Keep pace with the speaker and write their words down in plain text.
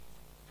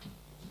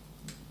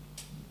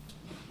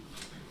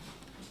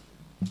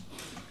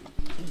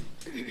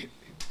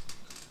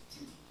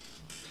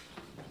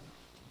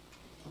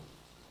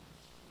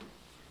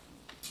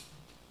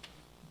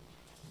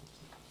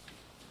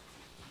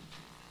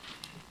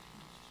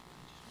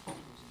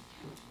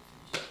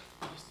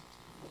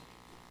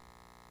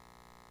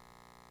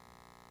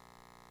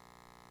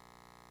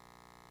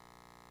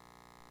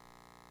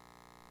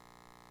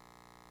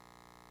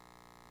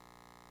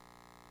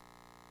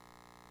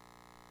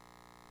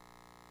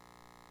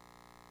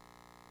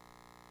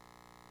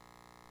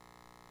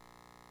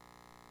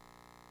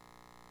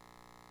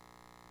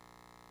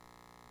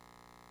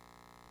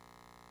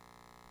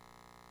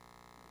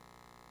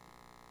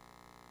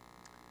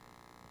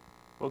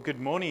Well,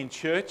 good morning,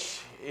 church.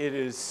 It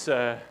is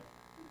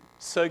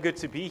so good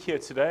to be here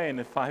today. And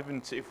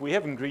if we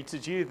haven't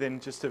greeted you, then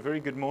just a very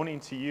good morning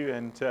to you.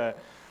 And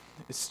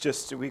it's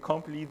just we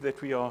can't believe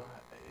that we are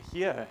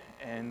here,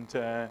 and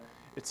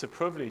it's a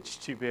privilege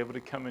to be able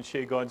to come and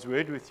share God's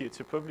word with you.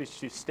 It's a privilege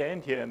to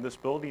stand here in this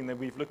building that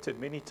we've looked at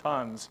many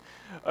times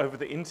over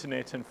the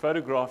internet and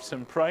photographs,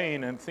 and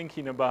praying and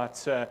thinking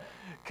about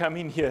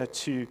coming here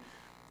to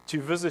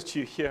visit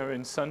you here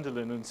in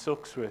Sunderland and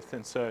Silksworth.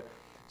 And so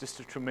just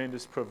a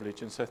tremendous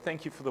privilege. And so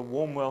thank you for the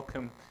warm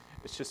welcome.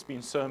 It's just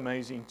been so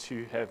amazing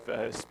to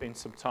have spent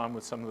some time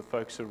with some of the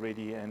folks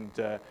already, and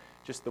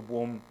just the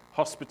warm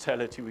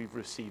hospitality we've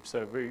received.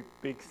 So a very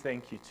big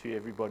thank you to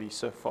everybody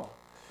so far.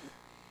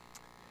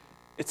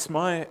 It's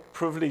my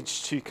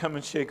privilege to come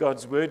and share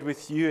God's word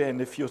with you.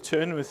 And if you'll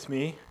turn with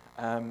me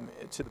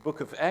to the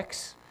book of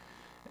Acts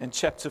and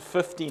chapter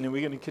 15, and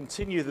we're going to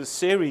continue the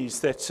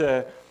series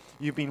that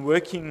you've been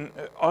working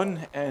on,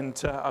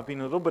 and I've been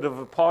a little bit of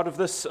a part of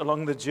this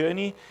along the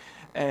journey.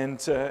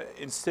 And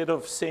instead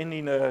of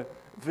sending a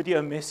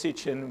video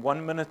message in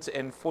 1 minute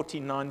and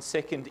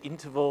 49-second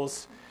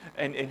intervals,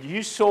 and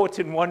you saw it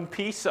in one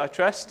piece, I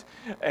trust,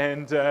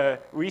 and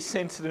we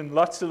sent it in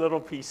lots of little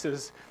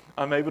pieces,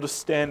 I'm able to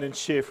stand and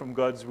share from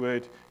God's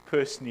word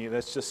personally.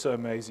 That's just so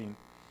amazing.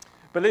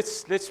 But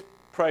let's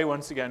pray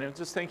once again, and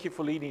just thank you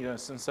for leading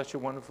us in such a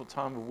wonderful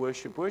time of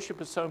worship.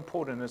 Worship is so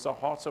important as our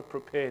hearts are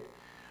prepared.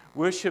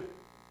 Worship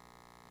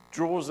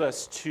draws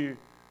us to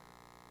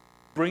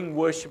bring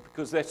worship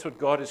because that's what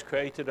God has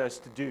created us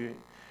to do.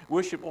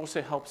 Worship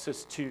also helps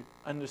us to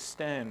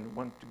understand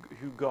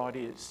who God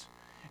is.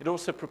 It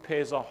also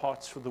prepares our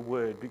hearts for the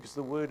Word, because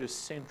the Word is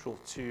central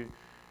to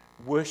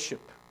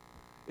worship.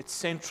 It's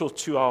central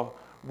to our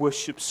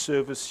worship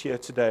service here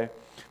today.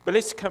 But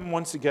let's come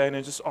once again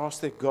and just ask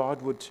that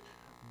God would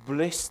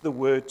bless the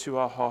Word to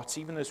our hearts,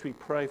 even as we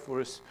pray for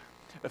us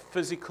a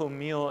physical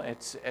meal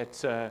at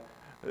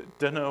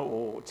dinner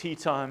or tea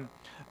time.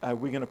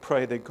 We're going to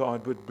pray that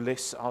God would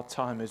bless our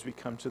time as we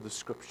come to the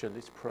scripture.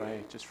 Let's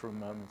pray just for a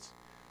moment.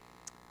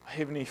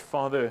 Heavenly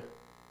Father,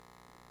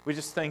 we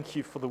just thank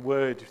you for the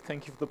word.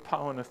 Thank you for the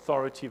power and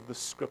authority of the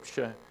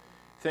scripture.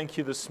 Thank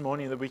you this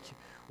morning that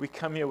we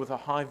come here with a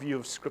high view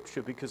of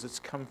scripture because it's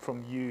come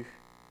from you.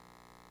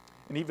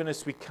 And even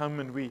as we come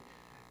and we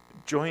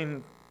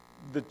join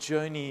the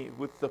journey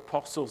with the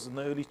apostles and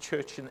the early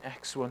church in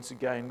Acts once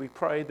again, we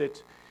pray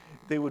that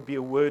there would be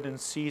a word in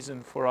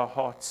season for our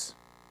hearts,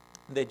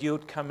 that you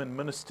would come and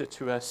minister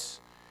to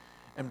us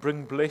and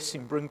bring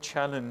blessing, bring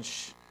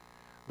challenge.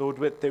 Lord,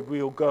 that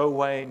we'll go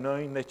away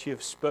knowing that you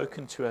have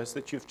spoken to us,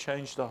 that you've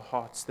changed our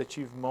hearts, that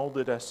you've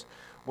molded us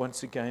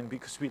once again,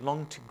 because we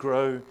long to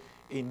grow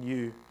in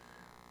you.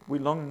 We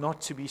long not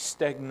to be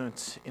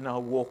stagnant in our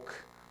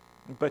walk,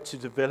 but to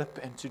develop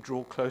and to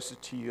draw closer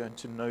to you and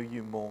to know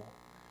you more.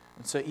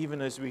 And so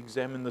even as we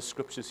examine the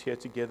scriptures here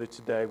together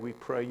today, we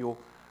pray your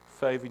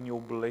favor and your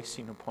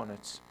blessing upon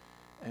it.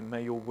 And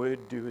may your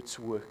word do its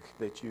work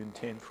that you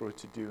intend for it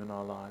to do in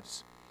our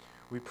lives.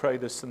 We pray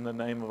this in the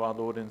name of our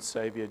Lord and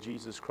Savior,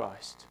 Jesus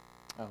Christ.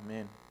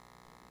 Amen.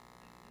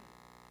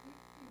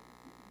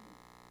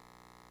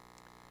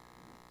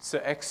 So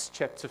Acts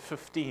chapter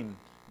 15,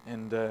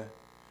 and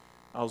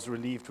I was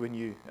relieved when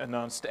you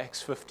announced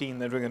Acts 15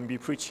 that we're going to be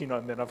preaching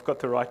on that. I've got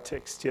the right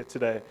text here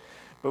today.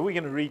 But we're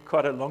going to read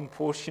quite a long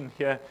portion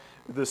here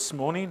this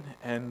morning,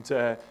 and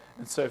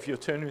so if you'll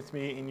turn with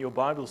me in your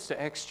Bibles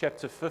to Acts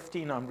chapter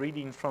 15, I'm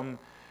reading from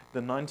the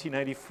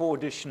 1984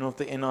 edition of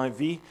the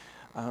NIV.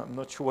 I'm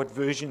not sure what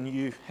version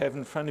you have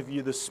in front of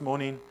you this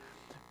morning,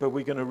 but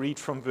we're going to read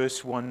from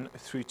verse 1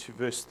 through to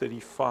verse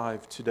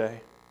 35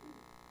 today.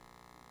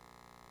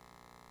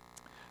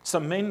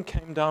 Some men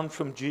came down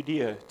from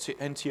Judea to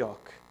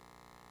Antioch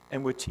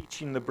and were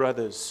teaching the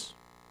brothers,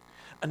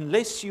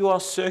 "Unless you are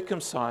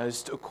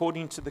circumcised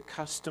according to the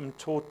custom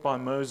taught by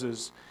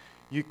Moses,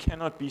 you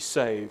cannot be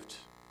saved."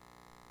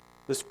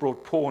 This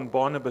brought Paul and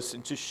Barnabas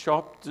into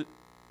sharp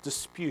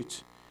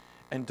dispute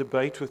and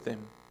debate with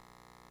them.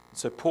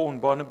 So Paul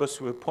and Barnabas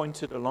were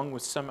appointed, along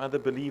with some other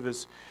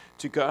believers,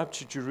 to go up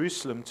to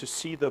Jerusalem to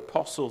see the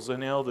apostles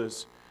and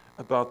elders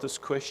about this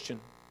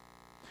question.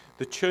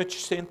 The church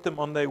sent them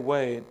on their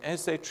way, and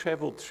as they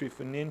traveled through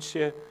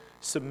Phoenicia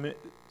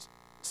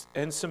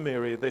and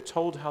Samaria, they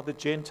told how the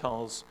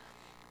Gentiles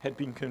had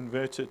been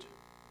converted.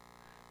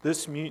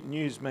 This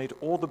news made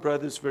all the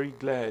brothers very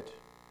glad.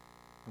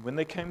 And when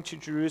they came to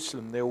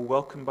Jerusalem, they were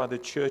welcomed by the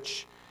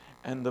church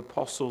and the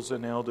apostles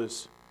and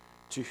elders,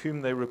 to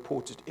whom they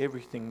reported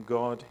everything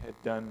God had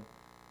done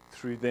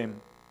through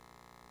them.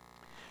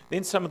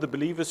 Then some of the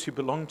believers who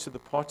belonged to the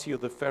party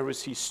of the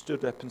Pharisees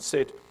stood up and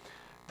said,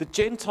 "The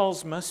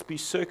Gentiles must be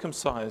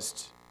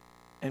circumcised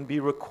and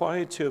be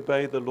required to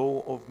obey the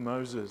law of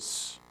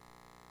Moses."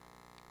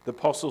 The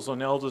apostles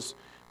and elders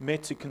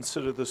met to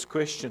consider this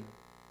question.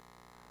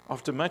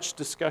 After much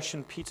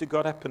discussion, Peter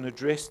got up and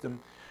addressed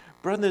them.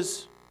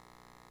 "Brothers,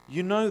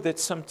 you know that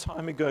some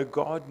time ago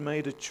God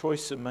made a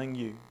choice among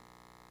you,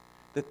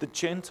 that the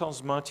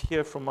Gentiles might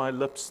hear from my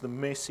lips the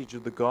message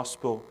of the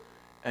gospel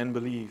and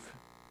believe.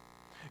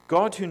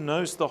 God, who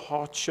knows the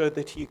heart, showed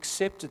that He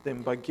accepted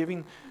them by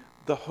giving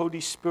the Holy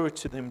Spirit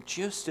to them,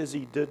 just as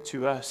He did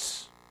to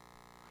us.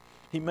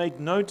 He made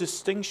no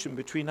distinction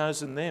between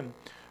us and them,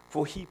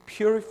 for He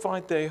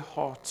purified their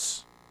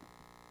hearts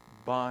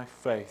by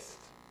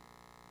faith.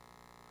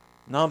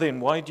 Now then,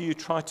 why do you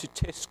try to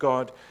test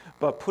God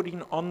by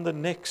putting on the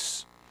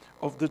necks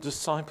of the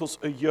disciples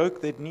a yoke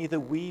that neither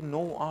we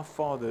nor our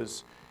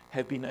fathers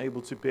have been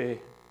able to bear?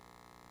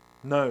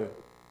 No,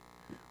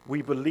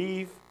 we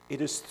believe it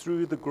is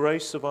through the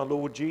grace of our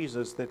Lord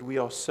Jesus that we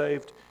are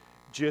saved,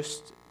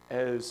 just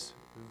as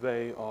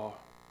they are.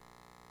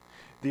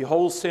 The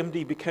whole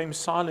assembly became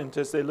silent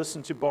as they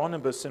listened to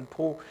Barnabas and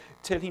Paul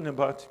telling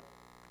about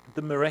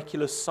the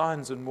miraculous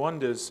signs and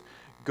wonders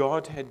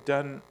God had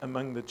done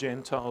among the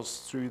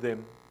Gentiles through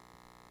them.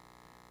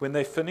 When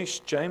they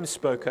finished, James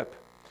spoke up.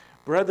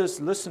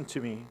 Brothers, listen to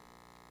me.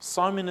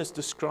 Simon has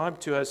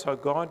described to us how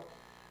God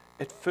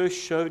at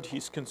first showed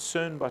His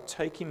concern by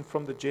taking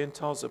from the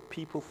Gentiles a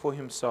people for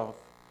Himself.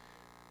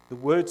 The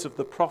words of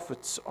the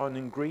prophets are in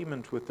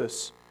agreement with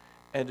this,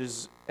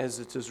 as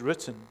it is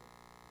written.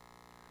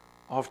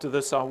 After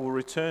this I will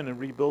return and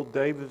rebuild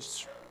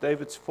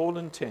David's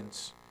fallen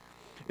tents.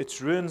 Its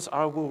ruins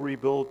I will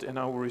rebuild and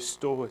I will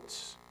restore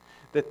it,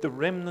 that the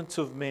remnant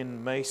of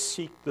men may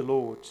seek the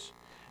Lord,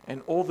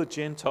 and all the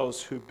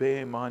Gentiles who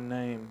bear my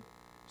name,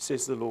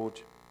 says the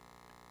Lord,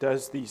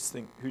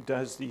 who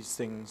does these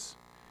things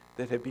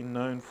that have been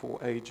known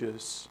for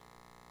ages.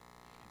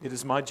 It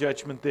is my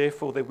judgment,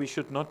 therefore, that we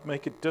should not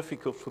make it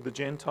difficult for the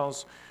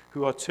Gentiles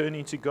who are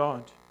turning to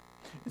God.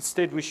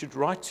 Instead, we should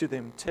write to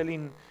them,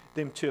 telling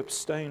them to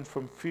abstain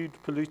from food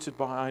polluted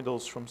by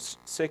idols, from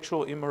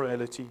sexual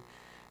immorality,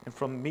 and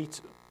from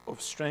meat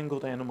of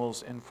strangled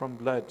animals, and from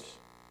blood.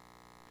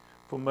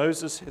 For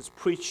Moses has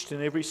preached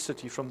in every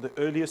city from the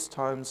earliest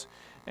times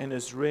and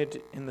is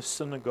read in the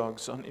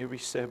synagogues on every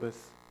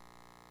Sabbath.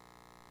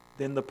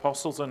 Then the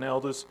apostles and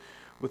elders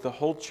with the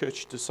whole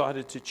church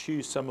decided to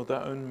choose some of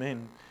their own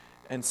men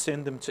and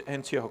send them to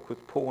Antioch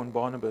with Paul and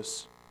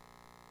Barnabas.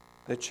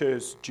 They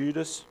chose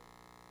Judas,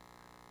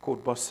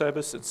 called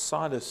Barsabbas, and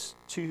Silas,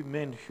 2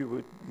 men who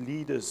were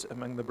leaders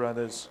among the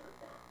brothers.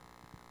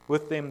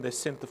 With them they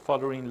sent the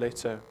following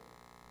letter.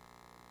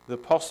 The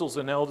apostles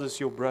and elders,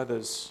 your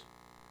brothers,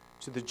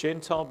 to the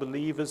Gentile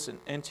believers in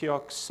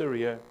Antioch,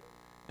 Syria,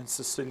 and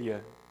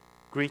Cilicia,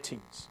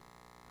 greetings.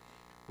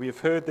 We have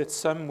heard that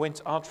some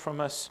went out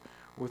from us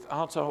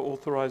without our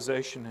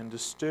authorization and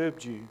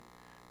disturbed you,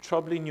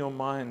 troubling your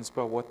minds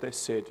by what they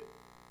said.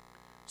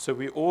 So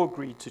we all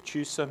agreed to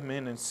choose some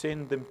men and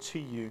send them to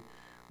you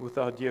with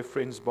our dear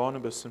friends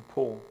Barnabas and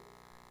Paul,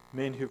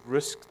 men who've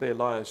risked their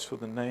lives for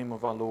the name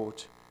of our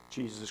Lord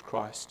Jesus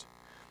Christ.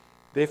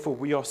 Therefore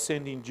we are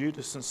sending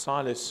Judas and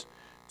Silas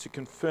to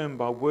confirm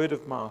by word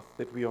of mouth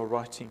that we are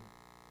writing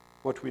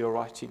what we are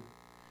writing.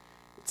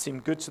 It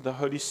seemed good to the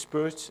Holy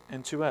Spirit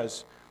and to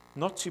us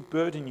not to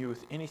burden you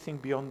with anything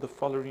beyond the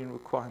following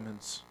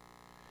requirements.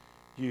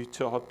 You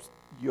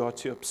are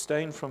to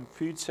abstain from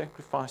food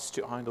sacrificed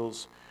to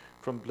idols,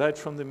 from blood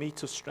from the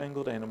meat of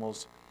strangled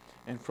animals,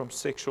 and from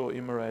sexual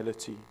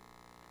immorality.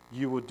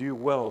 You will do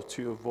well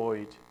to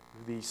avoid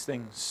these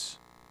things.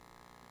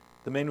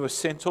 The men were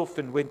sent off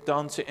and went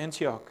down to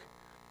Antioch.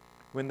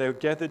 When they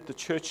gathered the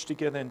church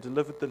together and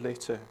delivered the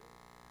letter,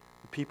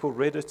 the people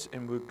read it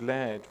and were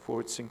glad for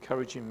its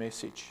encouraging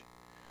message.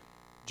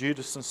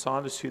 Judas and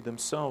Silas, who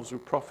themselves were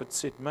prophets,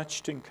 said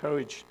much to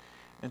encourage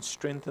and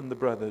strengthen the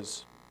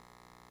brothers.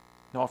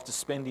 And after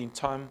spending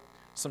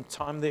some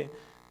time there,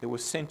 they were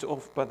sent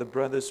off by the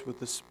brothers with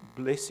the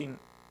blessing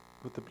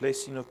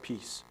of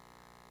peace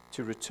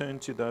to return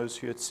to those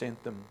who had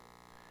sent them.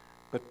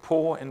 But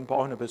Paul and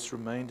Barnabas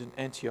remained in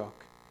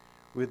Antioch,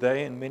 where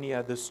they and many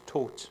others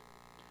taught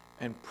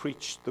and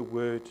preached the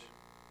word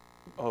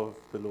of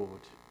the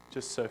Lord.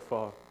 Just so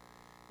far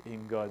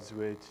in God's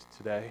word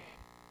today.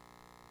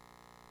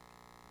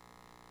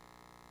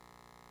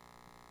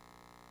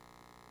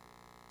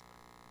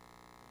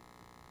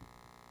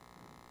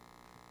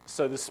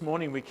 So this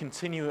morning we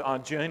continue our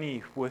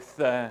journey with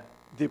the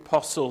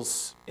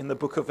apostles in the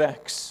book of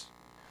Acts.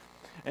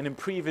 And in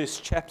previous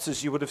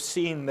chapters you would have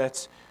seen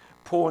that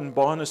Paul and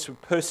Barnabas were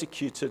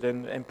persecuted,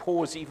 and Paul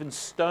was even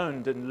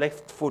stoned and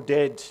left for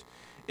dead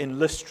in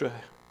Lystra.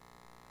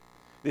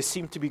 There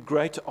seemed to be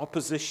great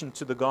opposition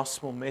to the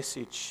gospel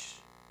message.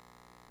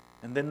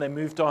 And then they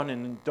moved on,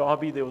 and in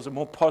Derby there was a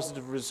more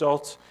positive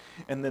result,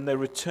 and then they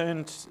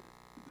returned,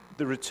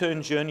 the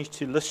return journey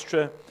to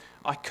Lystra,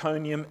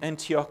 Iconium,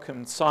 Antioch,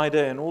 and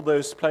Sidon, and all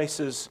those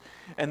places,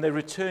 and they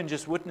returned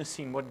just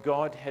witnessing what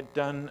God had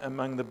done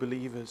among the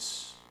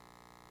believers.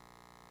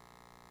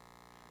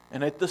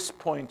 And at this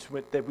point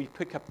that we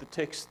pick up the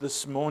text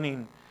this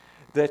morning,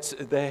 that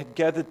they had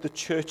gathered the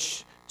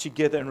church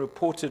together and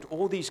reported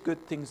all these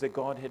good things that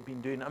God had been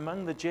doing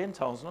among the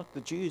Gentiles, not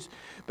the Jews,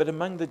 but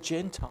among the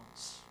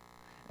Gentiles.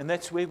 And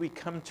that's where we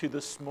come to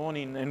this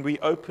morning, and we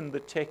open the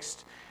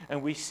text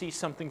and we see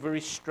something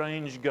very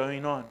strange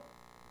going on.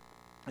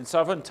 And so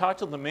I've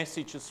entitled the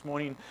message this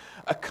morning,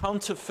 A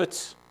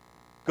Counterfeit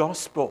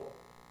Gospel.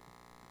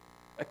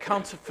 a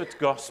counterfeit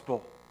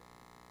gospel.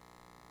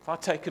 If I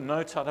take a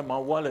note out of my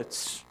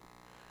wallet,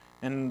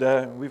 and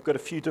we've got a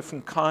few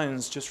different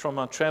kinds just from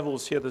our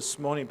travels here this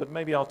morning, but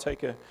maybe I'll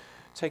take a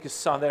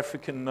South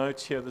African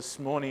note here this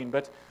morning.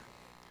 But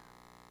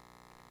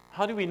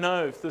how do we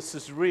know if this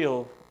is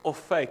real or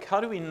fake? How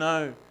do we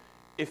know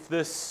if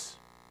this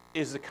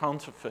is a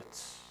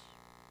counterfeit?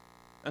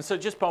 And so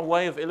just by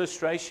way of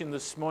illustration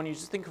this morning, you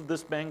just think of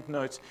this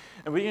banknote,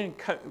 and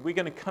we're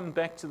going to come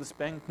back to this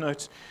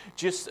banknote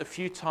just a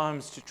few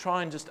times to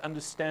try and just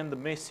understand the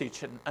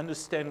message and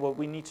understand what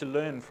we need to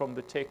learn from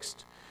the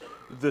text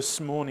this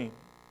morning.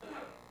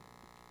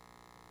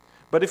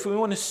 But if we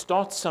want to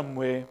start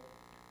somewhere,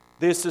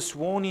 there's this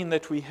warning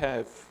that we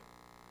have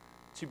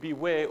to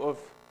beware of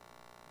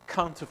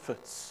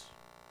counterfeits.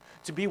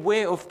 To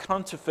beware of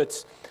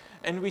counterfeits.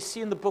 And we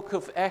see in the book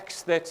of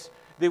Acts that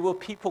there were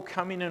people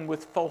coming in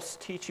with false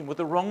teaching, with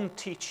the wrong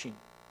teaching.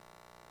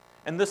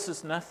 And this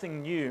is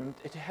nothing new.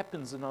 It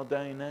happens in our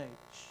day and age.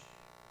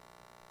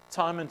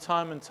 Time and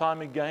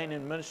time again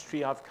in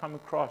ministry, I've come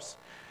across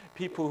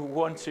people who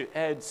want to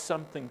add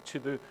something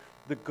to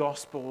the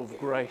gospel of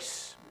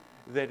grace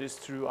that is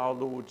through our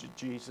Lord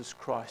Jesus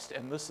Christ.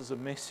 And this is a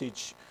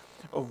message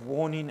of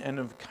warning and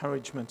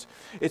encouragement.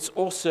 It's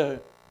also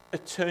a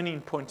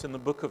turning point in the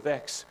book of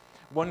Acts.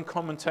 One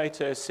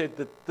commentator has said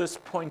that this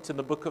point in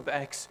the book of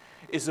Acts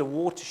is a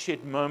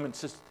watershed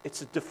moment.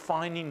 It's a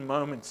defining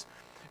moment.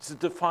 It's a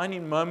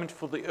defining moment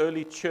for the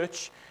early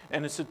church,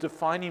 and it's a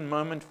defining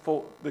moment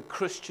for the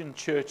Christian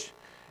church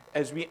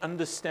as we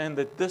understand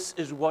that this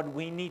is what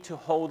we need to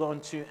hold on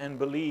to and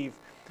believe.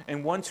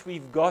 And once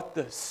we've got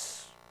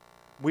this,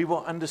 we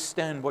will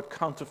understand what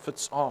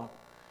counterfeits are,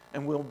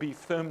 and we'll be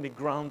firmly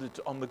grounded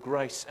on the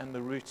grace and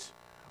the root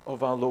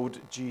of our Lord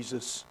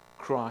Jesus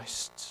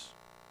Christ.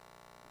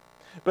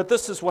 But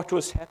this is what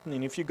was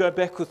happening. If you go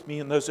back with me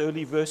in those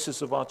early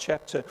verses of our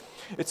chapter,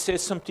 it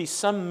says simply,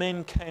 some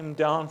men came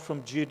down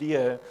from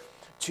Judea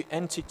to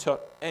Antioch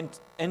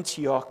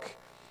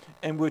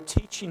and were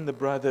teaching the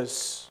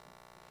brothers.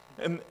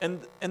 And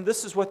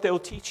this is what they were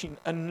teaching.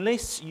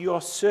 Unless you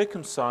are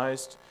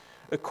circumcised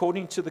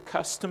according to the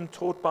custom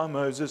taught by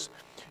Moses,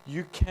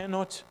 you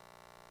cannot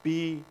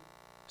be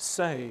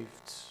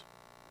saved.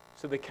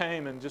 So they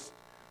came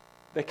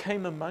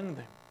among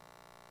them.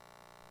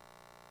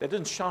 They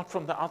didn't shout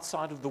from the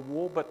outside of the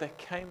wall, but they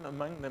came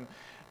among them.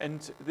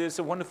 And there's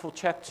a wonderful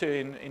chapter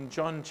in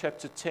John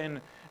chapter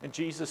 10, and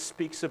Jesus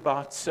speaks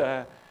about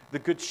the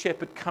good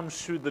shepherd comes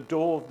through the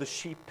door of the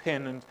sheep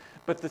pen,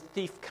 but the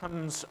thief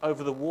comes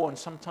over the wall. And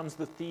sometimes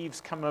the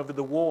thieves come over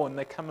the wall, and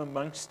they come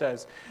amongst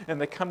us, and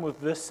they come with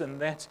this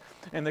and that,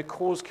 and they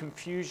cause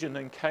confusion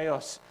and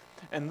chaos.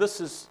 And this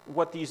is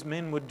what these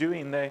men were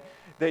doing.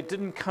 They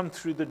didn't come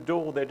through the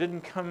door. They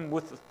didn't come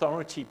with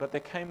authority, but they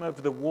came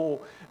over the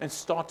wall and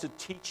started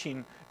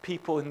teaching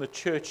people in the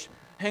church,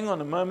 hang on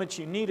a moment,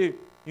 you need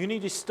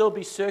to still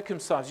be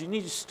circumcised. You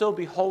need to still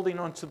be holding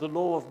on to the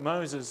law of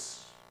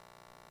Moses.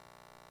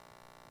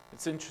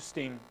 It's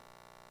interesting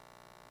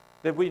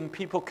that when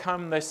people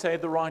come, they say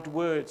the right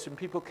words. When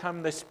people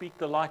come, they speak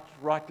the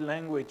right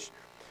language.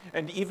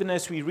 And even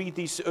as we read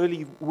these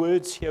early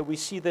words here, we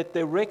see that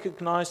they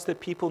recognized that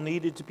people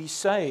needed to be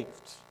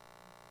saved.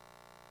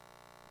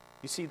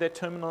 You see that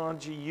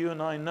terminology you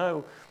and I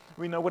know.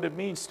 We know what it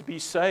means to be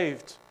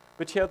saved.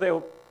 But here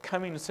they'll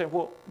come in and say,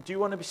 well, do you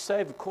want to be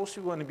saved? Of course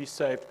we want to be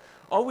saved.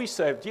 Are we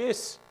saved?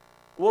 Yes.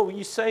 Well,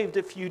 you're saved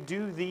if you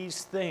do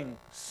these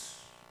things.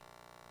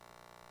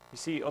 You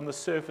see, on the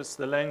surface,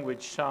 the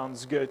language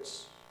sounds good.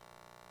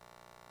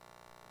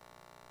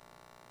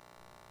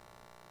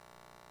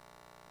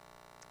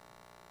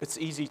 It's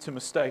easy to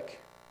mistake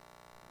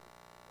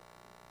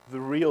the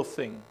real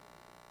thing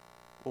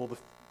or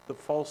the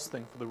false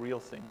thing for the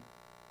real thing.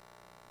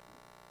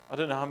 I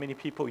don't know how many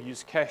people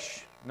use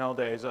cash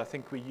nowadays. I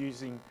think we're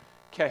using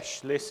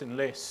cash less and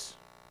less.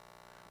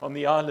 On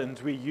the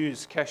island, we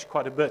use cash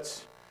quite a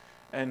bit.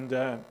 And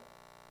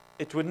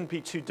it wouldn't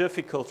be too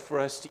difficult for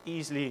us to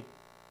easily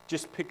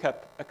just pick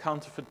up a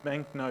counterfeit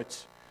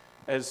banknote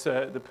as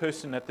the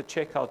person at the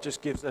checkout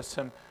just gives us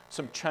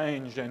some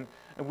change, and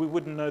we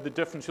wouldn't know the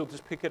difference. We'll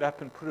just pick it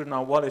up and put it in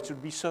our wallet. It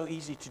would be so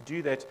easy to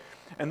do that.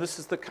 And this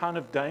is the kind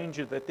of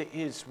danger that there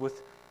is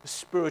with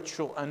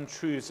spiritual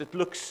untruths. It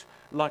looks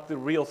like the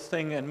real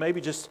thing, and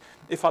maybe just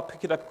if I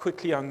pick it up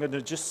quickly, I'm going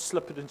to just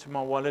slip it into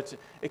my wallet.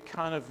 It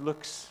kind of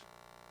looks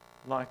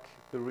like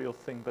the real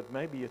thing, but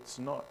maybe it's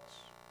not.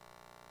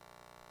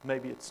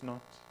 Maybe it's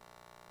not.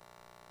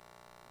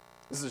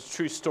 This is a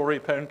true story.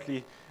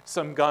 Apparently,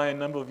 some guy a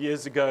number of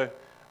years ago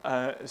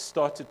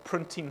started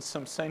printing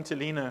some St.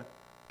 Helena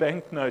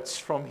banknotes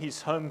from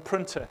his home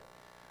printer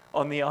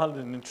on the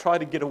island and tried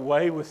to get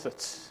away with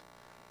it.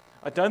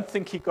 I don't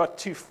think he got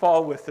too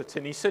far with it,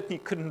 and he certainly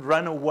couldn't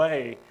run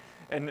away.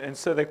 And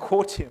so they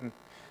caught him,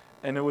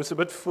 and it was a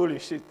bit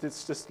foolish.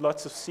 It's just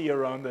lots of sea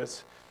around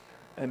us.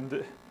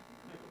 And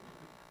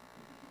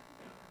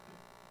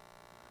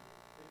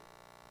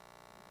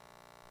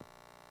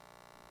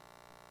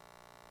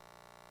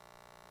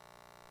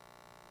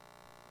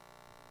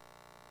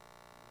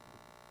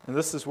And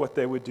this is what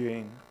they were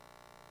doing.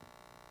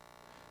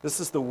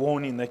 This is the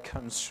warning that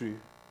comes through.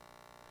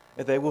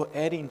 And they were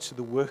adding to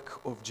the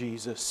work of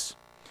Jesus.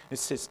 It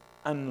says,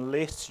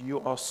 unless you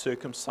are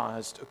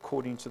circumcised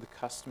according to the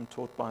custom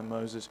taught by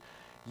Moses,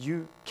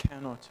 you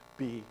cannot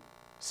be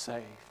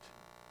saved.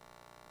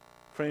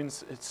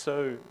 Friends, it's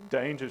so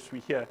dangerous.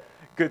 We hear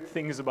good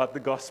things about the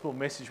gospel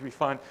message. We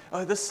find,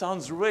 oh, this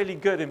sounds really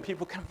good. And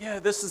people come, yeah,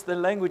 this is the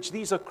language.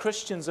 These are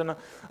Christians. And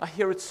I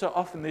hear it so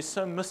often. There's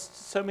so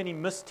many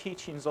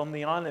misteachings on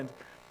the island.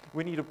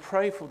 We need to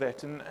pray for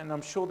that. And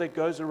I'm sure that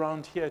goes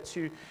around here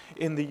too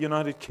in the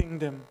United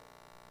Kingdom.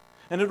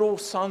 And it all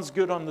sounds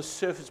good on the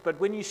surface, but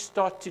when you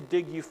start to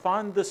dig, you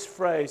find this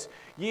phrase,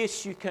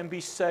 yes, you can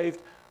be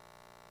saved,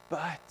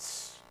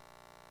 but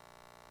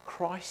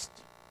Christ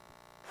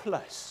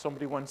plus.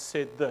 Somebody once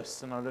said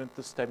this, and I learned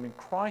this statement,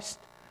 Christ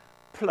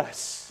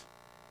plus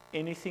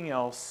anything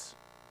else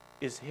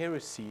is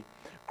heresy.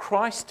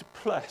 Christ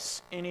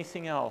plus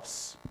anything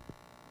else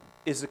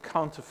is a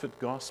counterfeit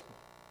gospel.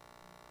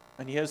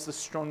 And here's the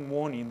strong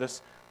warning,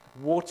 this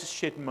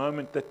watershed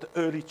moment that the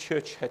early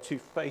church had to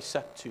face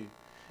up to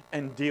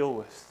and deal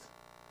with.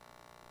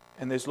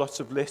 And there's lots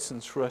of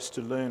lessons for us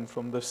to learn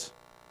from this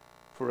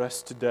for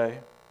us today.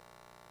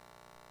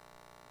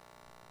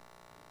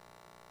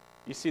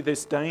 You see,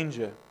 there's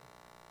danger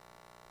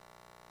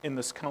in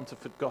this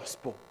counterfeit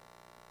gospel.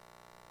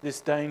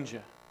 There's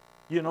danger.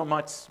 You know,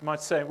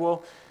 might say,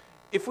 well,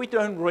 if we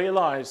don't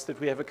realize that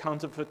we have a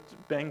counterfeit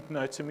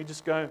banknote and we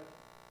just go,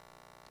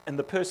 and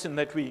the person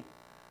that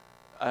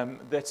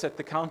that's at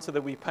the counter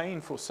that we're paying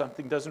for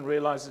something doesn't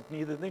realize it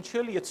neither, then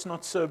surely it's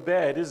not so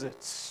bad, is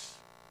it?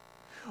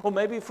 Or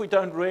maybe if we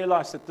don't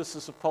realize that this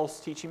is a false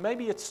teaching,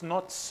 maybe it's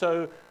not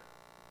so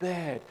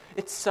bad.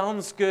 It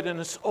sounds good and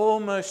it's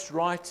almost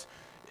right.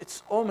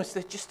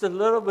 They're just a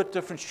little bit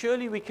different.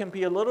 Surely we can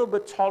be a little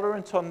bit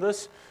tolerant on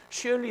this.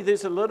 Surely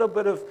there's a little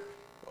bit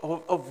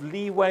of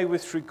leeway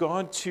with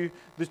regard to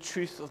the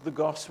truth of the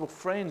gospel.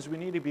 Friends, we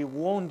need to be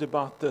warned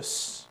about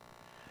this.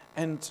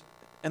 And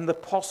the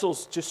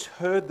apostles just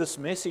heard this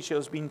message that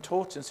was being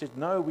taught and said,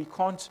 no, we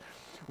can't,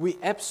 we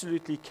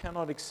absolutely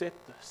cannot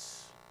accept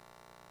this.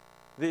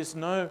 There's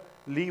no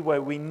leeway.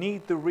 We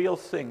need the real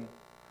thing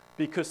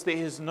because there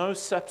is no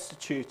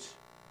substitute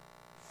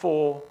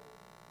for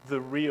the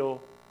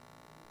real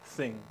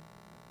thing.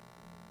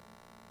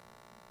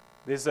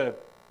 There's a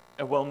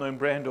well-known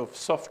brand of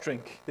soft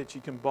drink that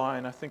you can buy,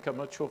 and I'm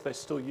not sure if they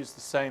still use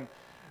the same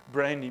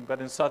branding, but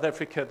in South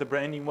Africa the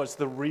branding was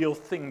the real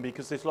thing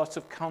because there's lots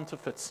of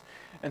counterfeits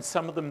and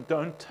some of them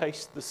don't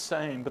taste the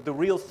same, but the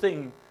real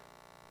thing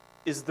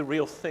is the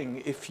real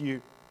thing if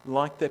you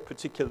like that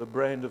particular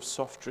brand of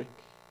soft drink.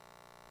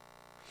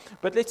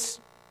 But let's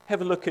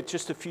have a look at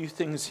just a few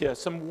things here,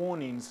 some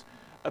warnings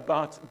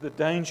about the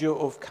danger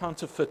of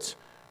counterfeit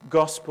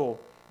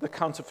gospel, the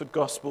counterfeit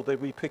gospel that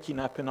we're picking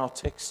up in our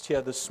text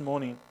here this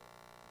morning.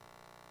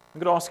 I'm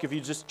going to ask if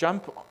you just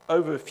jump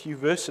over a few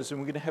verses and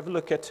we're going to have a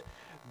look at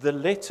the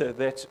letter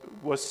that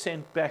was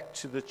sent back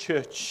to the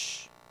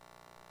church.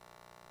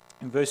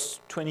 In verse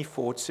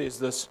 24 it says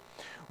this,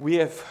 we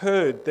have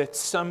heard that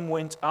some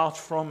went out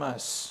from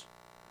us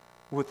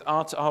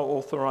without our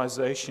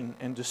authorization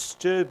and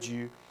disturbed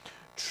you,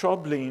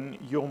 troubling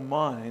your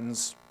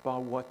minds by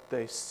what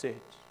they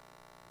said.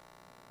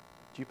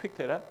 Do you pick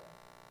that up?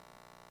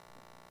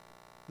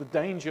 The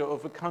danger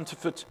of a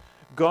counterfeit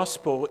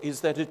gospel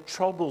is that it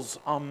troubles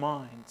our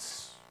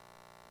minds.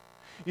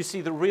 You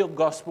see, the real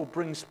gospel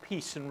brings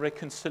peace and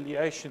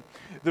reconciliation.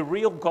 The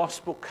real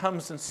gospel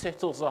comes and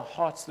settles our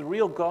hearts. The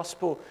real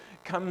gospel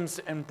comes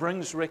and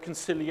brings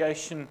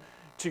reconciliation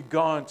to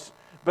God.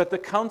 But the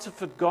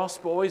counterfeit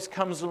gospel always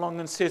comes along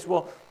and says,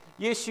 well,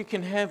 yes, you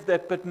can have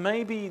that, but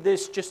maybe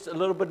there's just a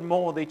little bit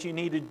more that you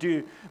need to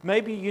do.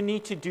 Maybe you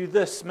need to do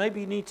this.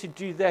 Maybe you need to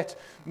do that.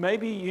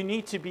 Maybe you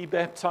need to be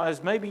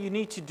baptized. Maybe you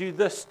need to do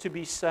this to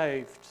be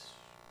saved.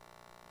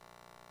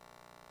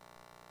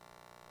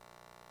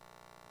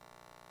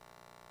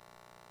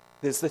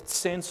 There's that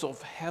sense of,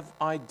 have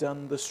I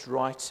done this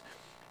right?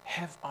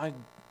 Have I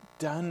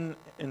done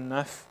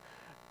enough?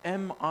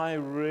 Am I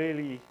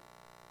really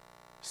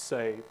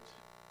saved?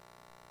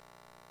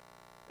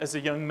 As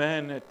a young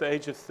man at the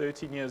age of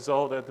 13 years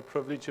old, I had the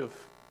privilege of,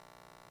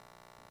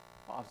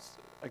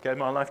 I gave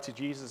my life to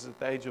Jesus at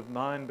the age of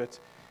 9, but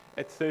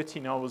at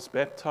 13 I was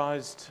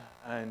baptized,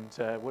 and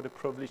what a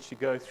privilege to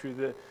go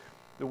through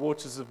the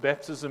waters of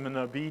baptism in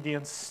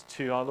obedience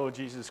to our Lord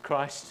Jesus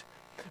Christ.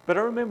 But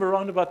I remember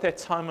around about that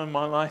time in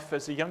my life,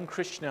 as a young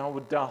Christian, I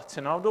would doubt.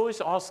 And I would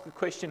always ask the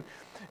question,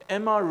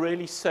 am I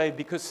really saved?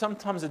 Because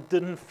sometimes it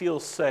didn't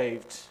feel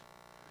saved.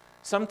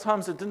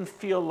 Sometimes it didn't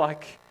feel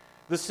like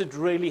this had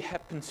really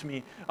happened to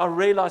me. I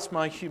realized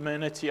my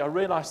humanity. I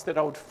realized that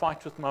I would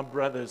fight with my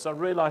brothers. I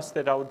realized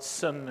that I would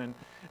sin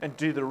and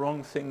do the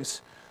wrong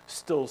things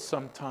still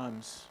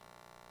sometimes.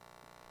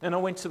 And I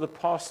went to the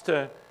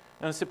pastor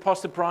and I said,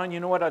 Pastor Brian, you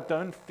know what? I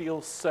don't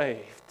feel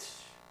saved.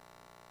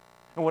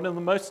 And one of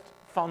the most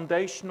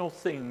foundational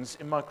things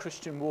in my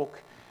Christian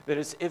walk that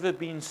has ever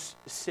been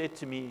said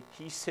to me.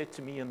 He said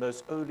to me in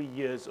those early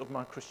years of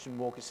my Christian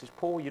walk, he says,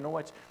 Paul, you know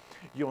what?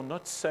 You're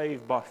not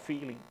saved by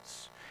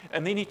feelings.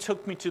 And then he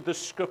took me to the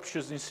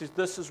scriptures and he says,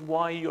 this is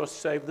why you're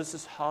saved. This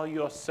is how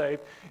you are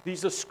saved.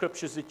 These are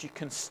scriptures that you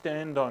can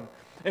stand on.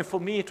 And for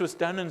me, it was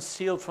done and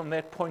sealed from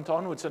that point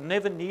onwards. I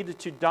never needed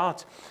to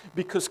doubt,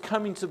 because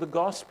coming to the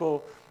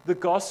gospel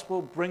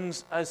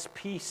brings us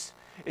peace.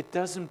 It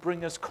doesn't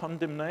bring us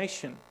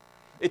condemnation.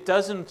 It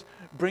doesn't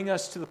bring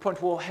us to the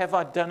point, well, have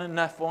I done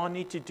enough? Well, I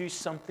need to do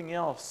something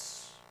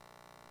else.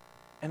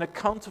 And a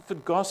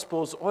counterfeit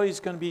gospel is always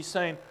going to be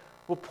saying,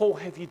 well, Paul,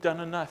 have you done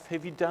enough?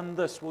 Have you done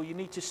this? Well, you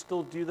need to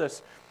still do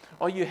this.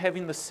 Are you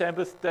having the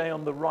Sabbath day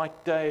on the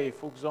right day?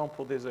 For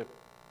example, there's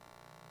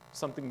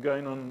something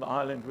going on the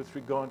island with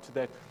regard to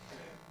that.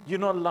 You're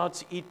not allowed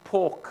to eat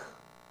pork.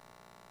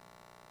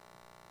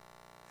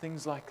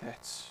 Things like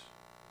that.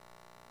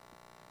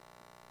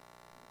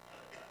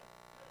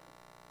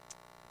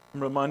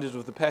 I'm reminded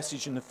of the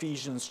passage in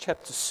Ephesians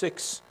chapter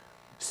 6,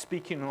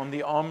 speaking on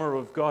the armor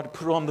of God.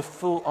 Put on the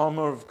full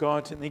armor of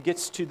God. And he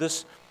gets to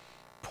this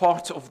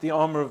part of the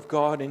armor of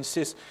God and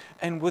says,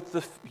 and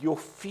with your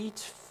feet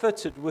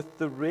fitted with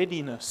the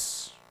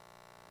readiness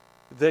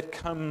that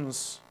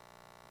comes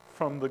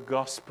from the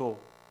gospel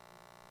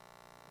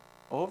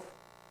of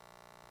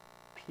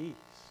peace.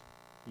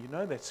 You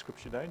know that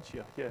scripture, don't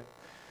you? Yeah.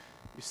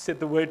 You said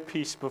the word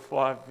peace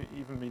before I've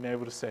even been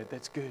able to say it.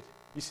 That's good.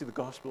 You see, the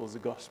gospel is a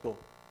gospel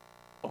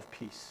of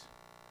peace.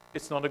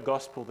 It's not a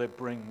gospel that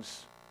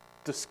brings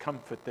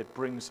discomfort, that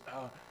brings,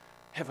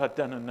 have I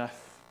done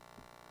enough?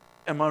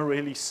 Am I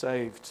really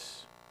saved?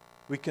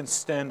 We can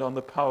stand on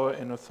the power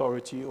and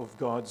authority of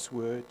God's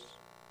word.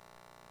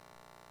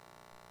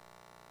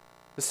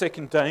 The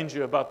second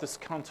danger about this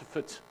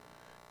counterfeit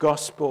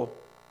gospel,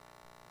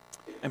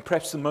 and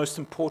perhaps the most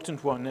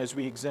important one as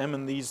we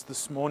examine these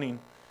this morning,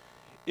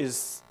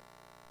 is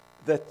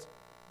that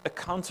a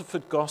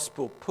counterfeit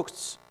gospel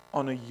puts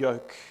on a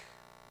yoke.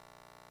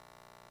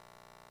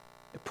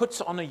 It puts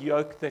on a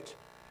yoke that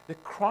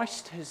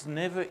Christ has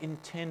never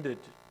intended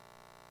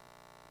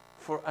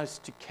for us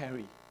to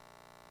carry.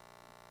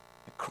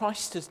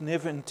 Christ has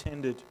never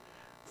intended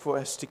for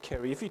us to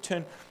carry. If you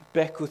turn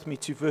back with me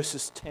to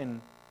verses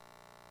 10.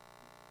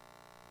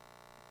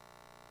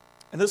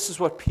 And this is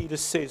what Peter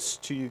says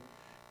to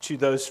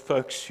those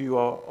folks who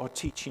are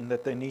teaching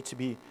that they need to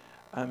be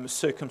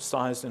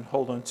circumcised and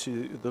hold on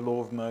to the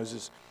law of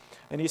Moses.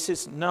 And he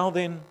says, now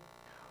then,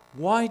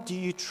 why do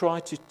you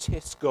try to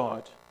test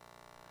God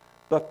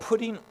by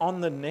putting on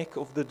the neck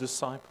of the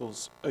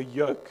disciples a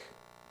yoke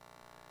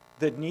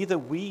that neither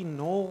we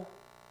nor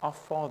our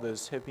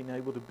fathers have been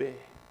able to bear?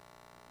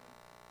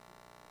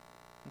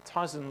 It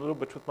ties in a little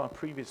bit with my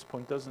previous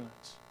point, doesn't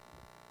it?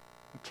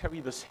 We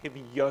carry this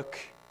heavy yoke.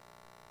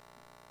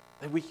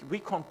 That we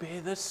can't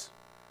bear this.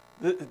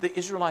 The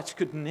Israelites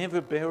could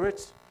never bear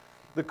it.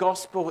 The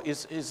gospel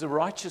is a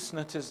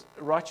righteousness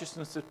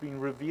that's been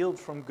revealed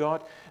from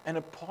God and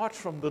apart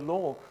from the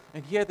law.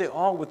 And here they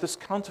are with this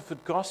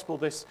counterfeit gospel.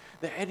 They're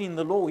adding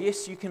the law.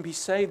 Yes, you can be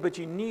saved, but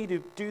you need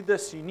to do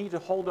this. You need to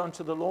hold on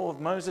to the law of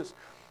Moses.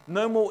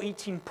 No more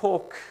eating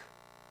pork.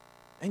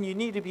 And you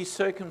need to be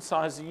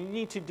circumcised. And you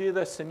need to do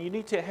this. And you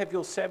need to have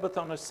your Sabbath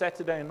on a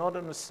Saturday and not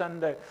on a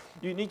Sunday.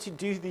 You need to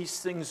do these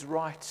things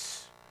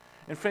right.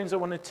 And friends, I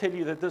want to tell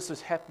you that this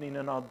is happening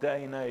in our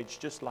day and age,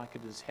 just like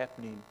it is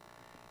happening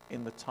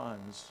in the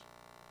times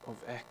of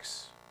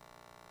Acts.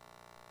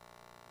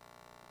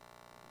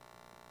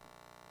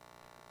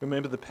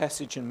 Remember the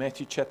passage in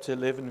Matthew chapter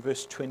 11,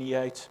 verse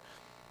 28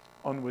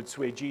 onwards,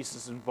 where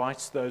Jesus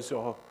invites those who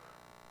are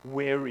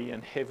weary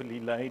and heavily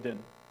laden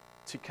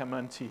to come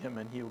unto him,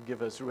 and he'll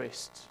give us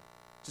rest,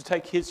 to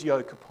take his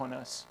yoke upon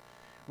us.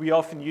 We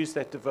often use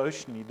that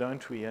devotionally,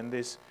 don't we? And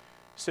there's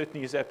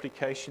certainly his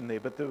application there,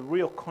 but the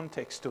real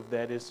context of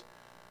that is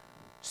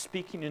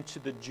speaking into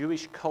the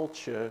Jewish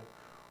culture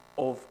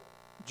of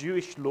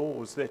Jewish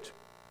laws that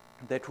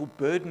were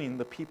burdening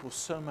the people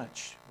so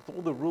much with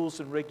all the rules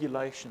and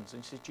regulations.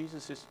 And he says,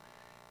 Jesus says,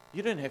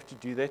 you don't have to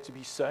do that to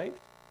be saved.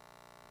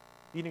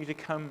 You need to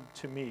come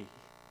to me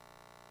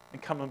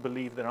and come and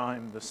believe that I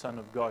am the Son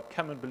of God.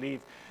 Come and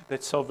believe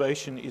that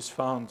salvation is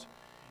found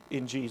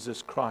in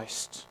Jesus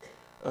Christ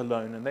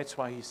alone. And that's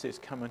why he says,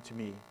 come unto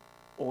me,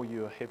 all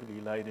you are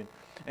heavily laden.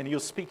 And he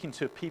was speaking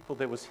to a people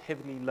that was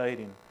heavily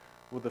laden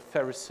with the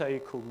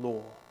Pharisaical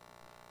law.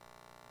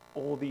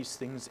 All these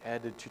things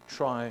added to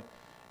try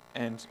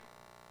and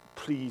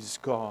please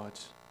God.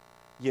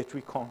 Yet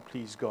we can't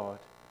please God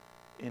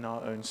in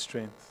our own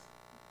strength.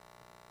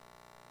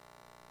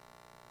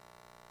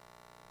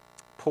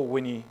 Paul,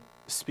 when he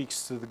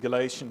speaks to the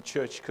Galatian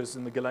church, because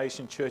in the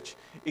Galatian church,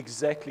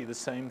 exactly the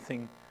same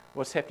thing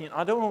was happening.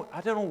 I don't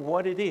know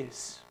what it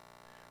is.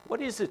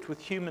 What is it with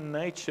human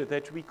nature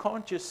that we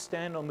can't just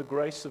stand on the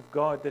grace of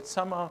God, that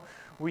somehow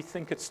we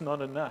think it's not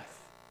enough?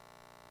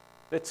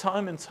 That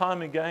time and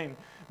time again,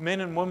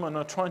 men and women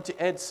are trying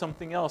to add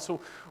something else.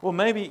 Or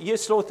maybe,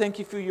 yes, Lord, thank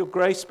you for your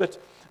grace,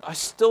 but I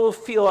still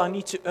feel I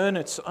need to earn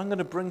it, so I'm going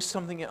to bring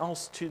something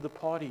else to the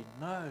party.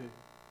 No.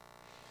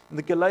 And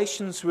the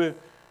Galatians were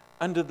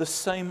under the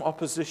same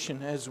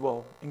opposition as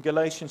well. In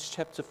Galatians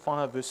chapter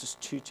 5, verses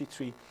 2 to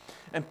 3.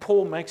 And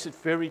Paul makes it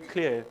very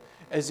clear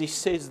as he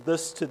says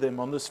this to them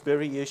on this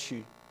very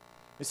issue.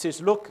 He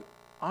says, look,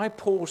 I,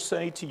 Paul,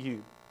 say to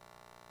you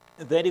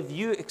that if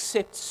you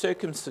accept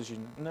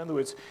circumcision, in other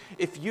words,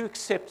 if you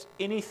accept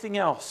anything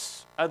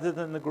else other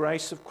than the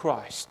grace of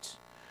Christ,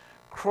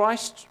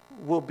 Christ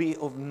will be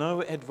of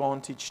no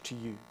advantage to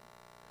you.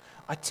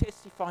 I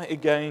testify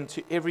again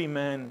to every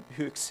man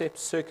who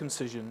accepts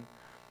circumcision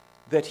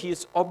that he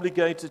is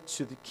obligated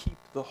to keep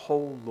the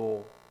whole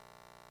law.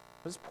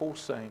 What is Paul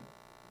saying?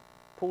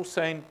 Paul's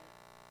saying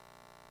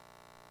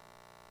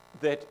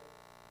that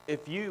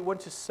if you want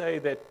to say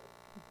that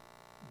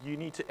you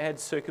need to add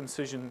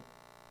circumcision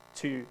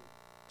to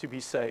be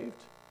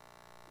saved,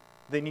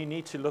 then you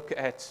need to look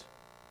at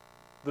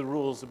the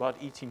rules about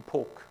eating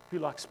pork. Who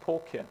likes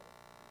pork here?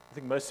 I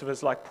think most of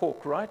us like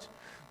pork, right?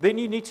 Then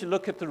you need to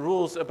look at the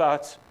rules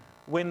about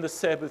when the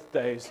Sabbath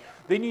days.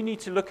 Then you need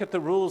to look at the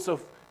rules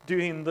of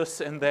doing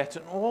this and that,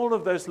 and all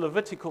of those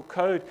Levitical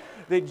code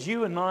that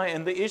you and I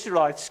and the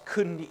Israelites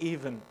couldn't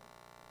even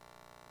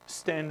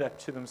stand up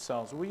to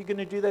themselves. Well, you're going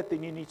to do that,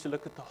 then you need to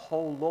look at the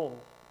whole law.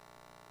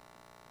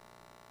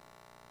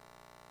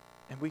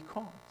 And we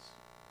can't.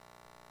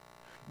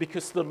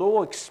 Because the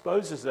law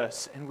exposes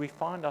us and we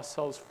find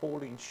ourselves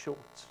falling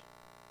short.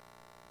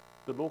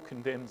 The law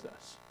condemns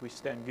us. We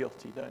stand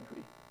guilty, don't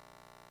we?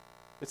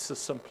 It's the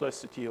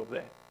simplicity of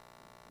that.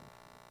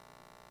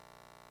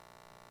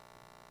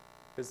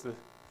 There's the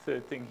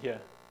third thing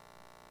here.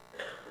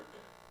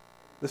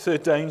 The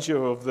third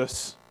danger of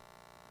this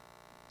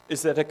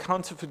is that a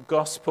counterfeit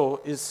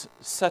gospel is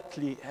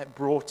subtly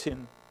brought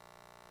in.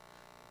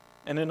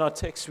 And in our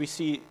text we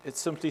see, it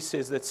simply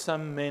says that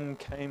some men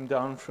came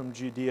down from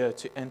Judea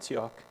to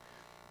Antioch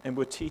and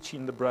were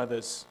teaching the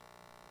brothers.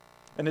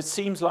 And it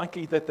seems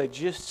likely that they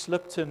just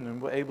slipped in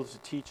and were able to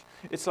teach.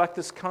 It's like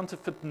this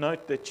counterfeit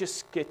note that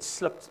just gets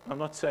slipped. I'm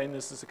not saying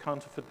this is a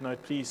counterfeit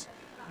note, please.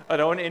 I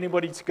don't want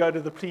anybody to go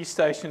to the police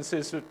station and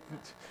says that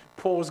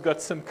Paul's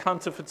got some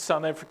counterfeit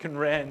South African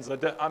rands.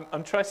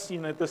 I'm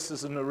trusting that this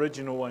is an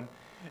original one.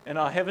 And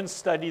I haven't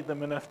studied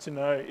them enough to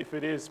know if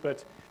it is,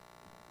 but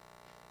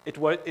it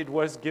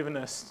was given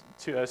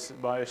to us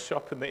by a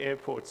shop in the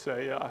airport. So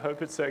yeah, I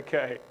hope it's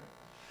okay.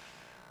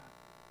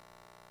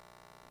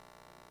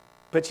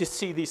 But you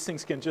see, these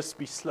things can just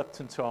be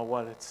slipped into our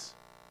wallets,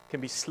 can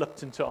be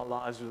slipped into our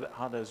lives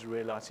without us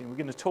realizing. We're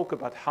going to talk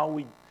about how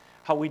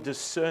we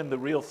discern the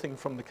real thing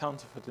from the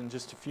counterfeit in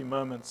just a few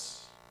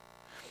moments.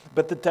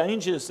 But the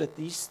danger is that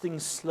these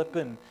things slip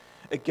in.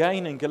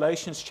 Again, in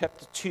Galatians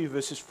chapter 2,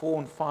 verses 4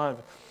 and 5,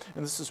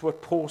 and this is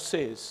what Paul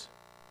says.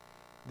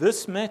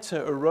 This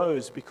matter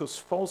arose because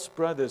false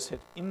brothers had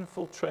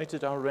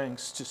infiltrated our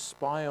ranks to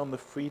spy on the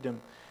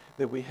freedom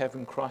that we have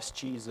in Christ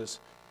Jesus.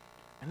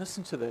 And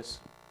listen to this.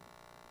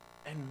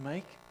 And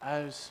make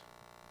us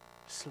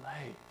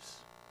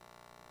slaves.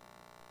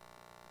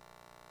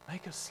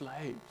 Make us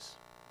slaves.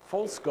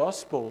 False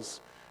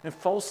gospels and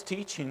false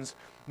teachings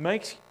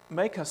make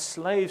us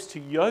slaves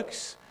to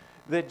yokes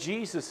that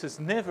Jesus has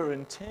never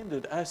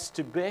intended us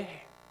to bear.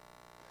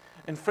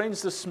 And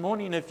friends, this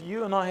morning, if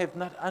you and I have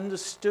not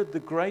understood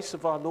the grace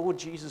of our Lord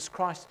Jesus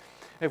Christ,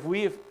 if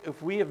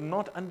we have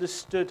not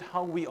understood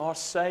how we are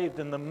saved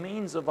and the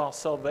means of our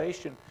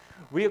salvation,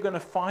 we are going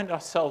to find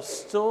ourselves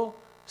still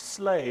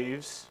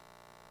slaves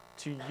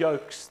to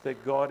yokes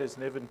that God has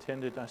never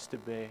intended us to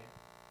bear.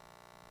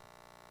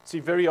 See,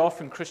 very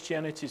often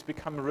Christianity has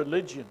become a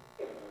religion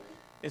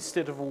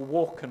instead of a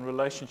walk and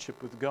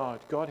relationship with God.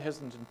 God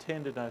hasn't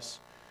intended us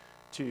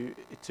to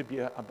be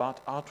about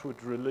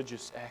outward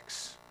religious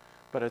acts,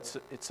 but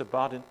it's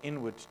about an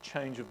inward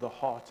change of the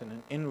heart and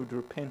an inward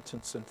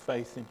repentance and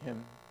faith in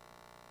Him.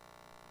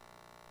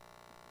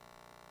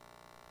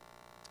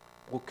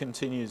 Paul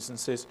continues and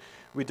says,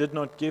 we did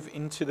not give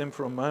in to them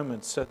for a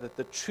moment so that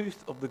the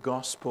truth of the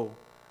gospel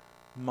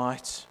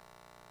might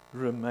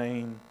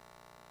remain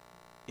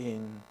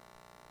in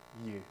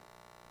you.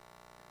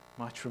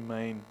 Might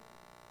remain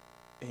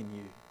in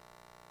you.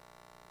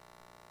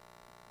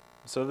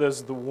 So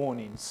those are the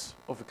warnings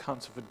of a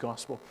counterfeit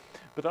gospel.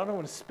 But I don't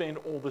want to spend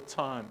all the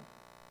time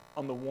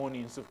on the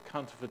warnings of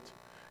counterfeit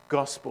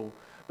gospel.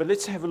 But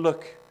let's have a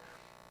look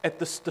at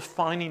this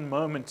defining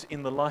moment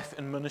in the life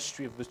and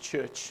ministry of the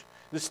church.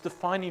 This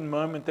defining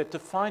moment that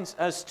defines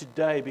us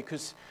today,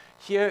 because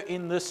here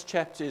in this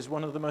chapter is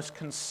one of the most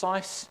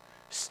concise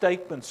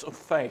statements of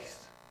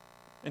faith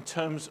in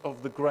terms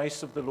of the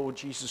grace of the Lord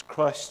Jesus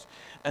Christ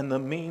and the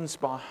means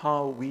by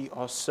how we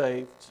are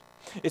saved.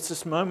 It's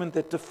this moment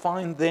that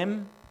defined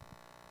them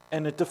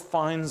and it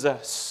defines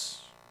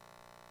us.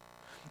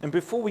 And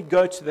before we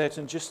go to that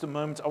in just a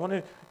moment, I want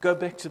to go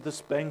back to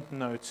this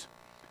banknote.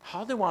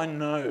 How do I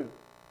know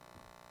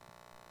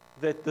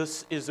that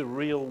this is a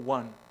real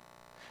one?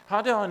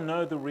 How do I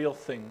know the real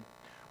thing?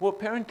 Well,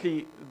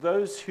 apparently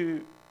those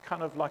who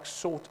kind of like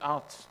sort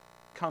out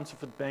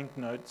counterfeit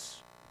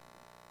banknotes,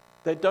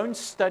 they don't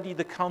study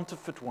the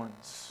counterfeit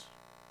ones.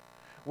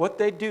 what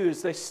they do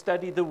is they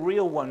study the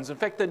real ones. In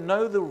fact, they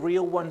know the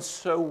real ones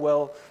so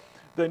well.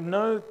 They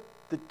know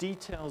the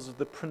details of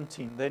the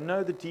printing. They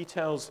know the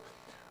details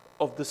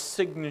of the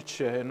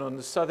signature. And on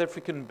the South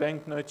African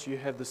banknotes, you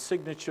have the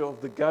signature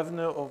of the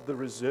governor of the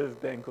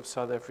Reserve Bank of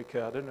South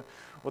Africa. I don't know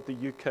what the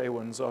UK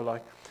ones are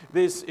like.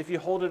 If you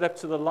hold it up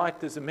to the light,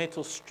 there's a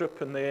metal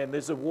strip in there, and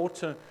there's a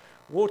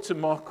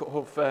watermark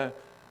of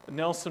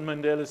Nelson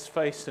Mandela's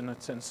face in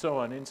it, and so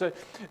on. And so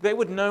they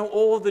would know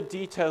all the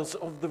details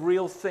of the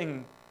real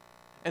thing.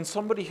 And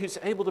somebody who's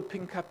able to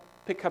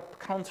pick up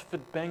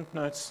counterfeit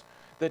banknotes,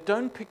 they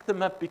don't pick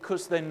them up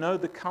because they know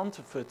the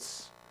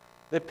counterfeits.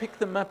 They pick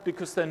them up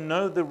because they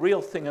know the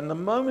real thing. And the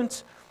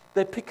moment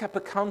they pick up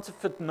a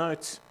counterfeit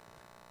note,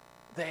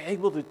 they're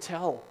able to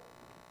tell.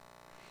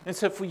 And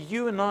so for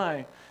you and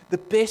I, the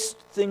best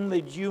thing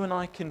that you and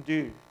I can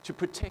do to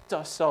protect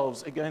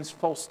ourselves against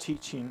false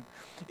teaching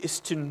is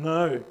to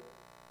know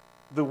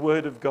the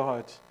Word of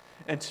God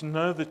and to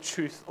know the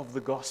truth of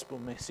the gospel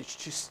message,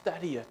 to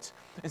study it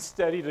and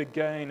study it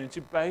again and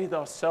to bathe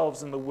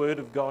ourselves in the Word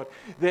of God.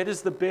 That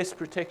is the best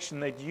protection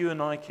that you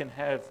and I can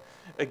have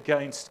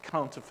against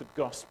counterfeit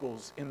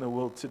gospels in the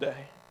world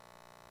today.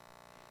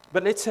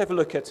 But let's have a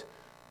look at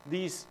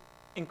these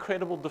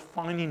incredible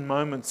defining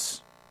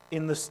moments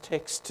in this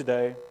text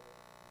today.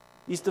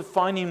 These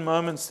defining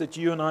moments that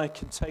you and I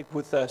can take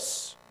with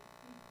us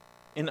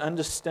in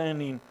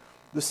understanding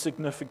the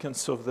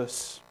significance of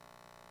this.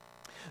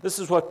 This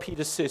is what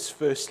Peter says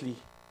firstly.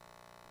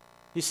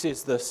 He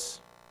says this.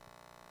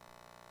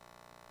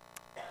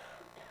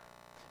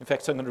 In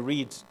fact, I'm going to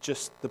read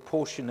just the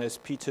portion as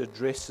Peter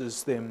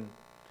addresses them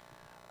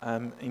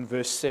in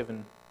verse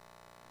 7.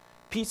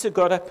 Peter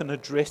got up and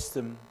addressed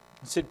them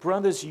and said,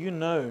 "Brothers, you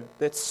know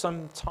that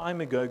some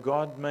time ago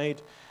God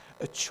made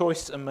a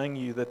choice among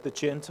you that the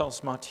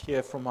Gentiles might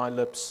hear from my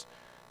lips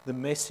the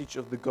message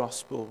of the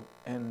gospel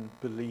and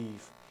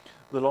believe."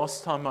 The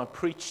last time I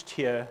preached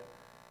here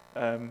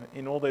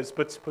in all those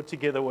bits put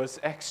together was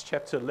Acts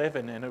chapter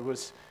 11, and it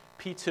was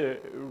Peter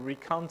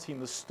recounting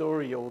the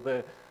story or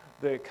the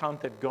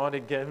account that God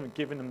had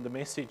given him the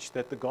message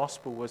that the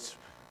gospel was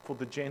for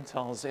the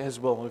Gentiles as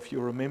well, if you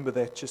remember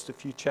that just a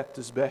few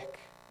chapters back.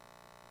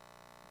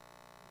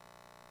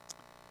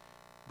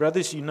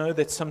 Brothers, you know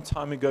that some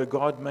time ago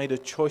God made a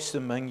choice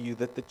among you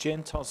that the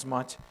Gentiles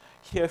might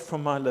hear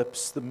from my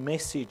lips the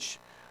message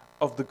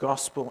of the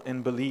gospel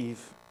and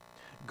believe.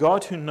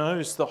 God, who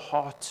knows the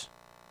heart,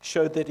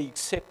 showed that he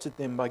accepted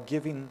them by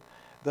giving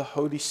the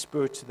Holy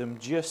Spirit to them,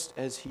 just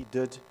as he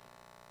did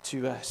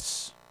to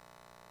us.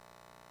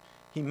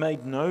 He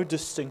made no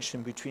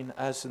distinction between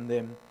us and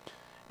them.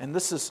 And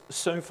this is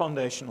so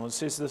foundational. It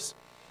says this,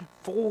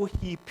 "For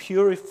he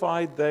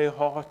purified their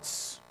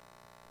hearts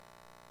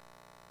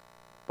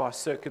by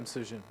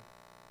circumcision."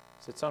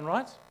 Does that sound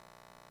right?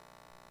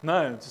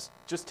 No,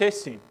 just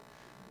testing.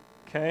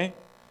 Okay?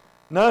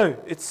 No,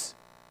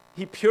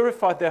 he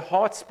purified their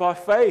hearts by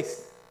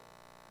faith.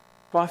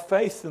 By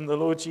faith in the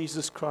Lord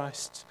Jesus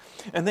Christ.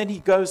 And then he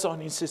goes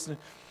on, he says,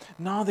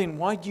 "Now then,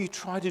 why do you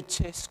try to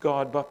test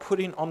God by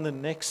putting on the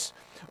necks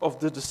of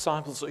the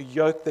disciples a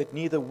yoke that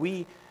neither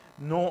we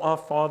nor our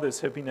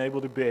fathers have been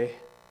able to bear?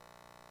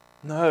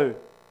 No,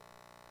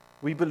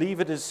 we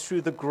believe it is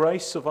through the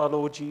grace of our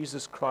Lord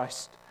Jesus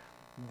Christ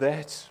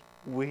that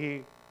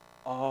we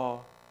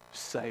are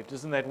saved."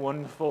 Isn't that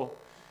wonderful?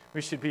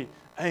 We should be,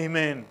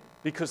 amen,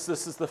 because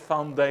this is the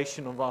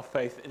foundation of our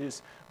faith. It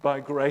is by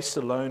grace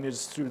alone. It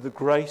is through the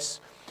grace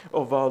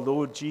of our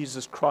Lord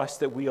Jesus Christ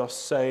that we are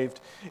saved.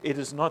 It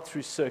is not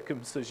through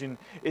circumcision.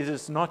 It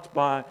is not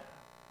by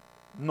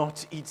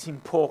not eating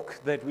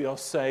pork that we are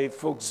saved,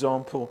 for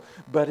example,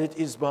 but it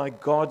is by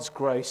God's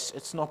grace.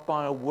 It's not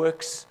by our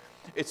works.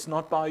 It's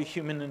not by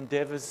human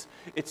endeavors.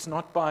 It's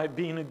not by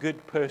being a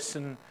good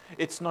person.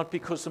 It's not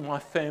because of my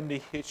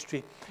family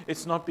history.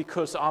 It's not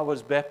because I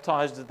was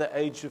baptized at the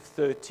age of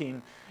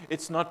 13.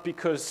 It's not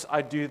because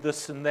I do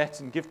this and that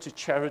and give to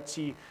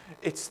charity.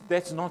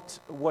 That's not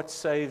what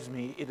saves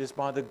me. It is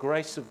by the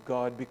grace of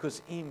God,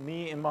 because in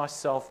me and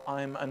myself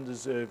I am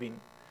undeserving.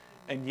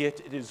 And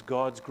yet it is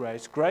God's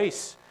grace.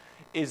 Grace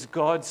is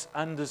God's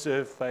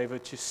undeserved favor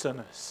to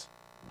sinners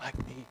like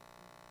me.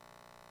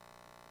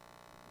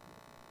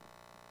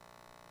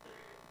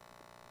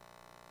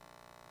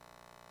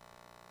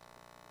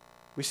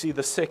 We see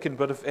the second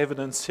bit of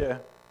evidence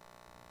here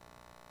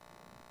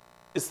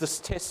is this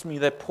testimony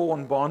that Paul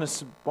and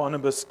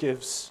Barnabas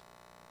gives.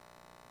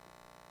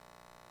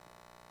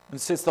 And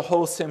it says the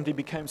whole assembly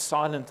became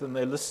silent and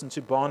they listened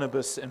to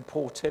Barnabas and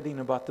Paul telling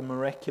about the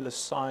miraculous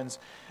signs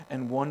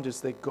and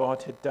wonders that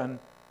God had done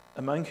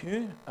among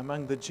who?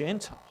 Among the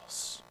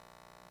Gentiles.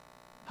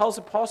 How's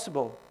it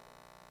possible?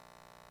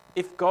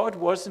 If God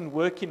wasn't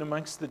working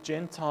amongst the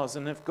Gentiles,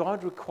 and if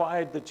God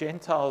required the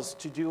Gentiles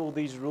to do all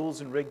these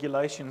rules and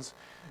regulations,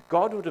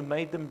 God would have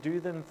made them do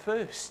them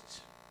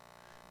first.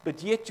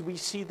 But yet we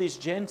see these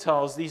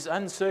Gentiles, these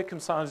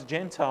uncircumcised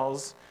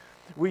Gentiles,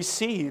 we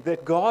see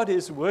that God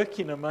is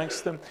working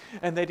amongst them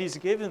and that He's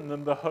given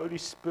them the Holy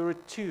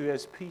Spirit too,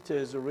 as Peter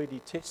has already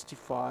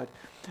testified,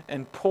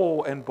 and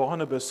Paul and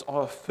Barnabas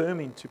are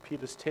affirming to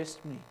Peter's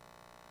testimony.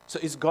 So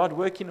is God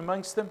working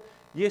amongst them?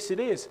 Yes, it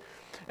is.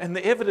 And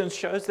the evidence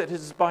shows that it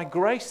is by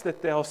grace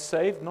that they are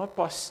saved, not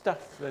by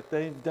stuff that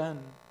they've done.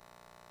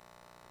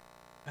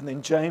 And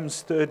then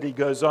James thirdly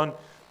goes on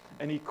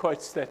and he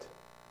quotes that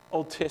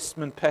Old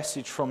Testament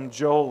passage from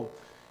Joel.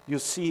 You'll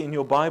see in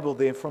your Bible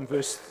there from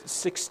verse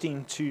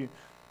 16 to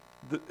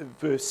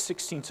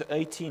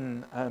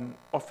 18.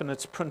 Often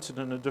it's printed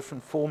in a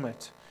different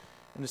format.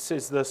 And it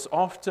says this: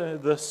 "After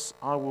this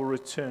I will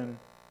return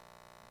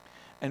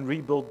and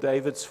rebuild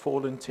David's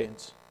fallen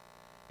tent.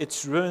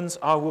 Its ruins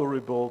I will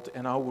rebuild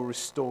and I will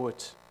restore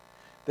it,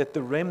 that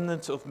the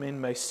remnant of men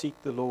may seek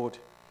the Lord,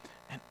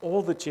 and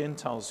all the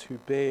Gentiles who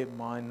bear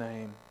my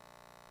name."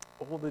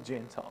 All the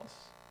Gentiles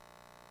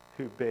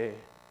who bear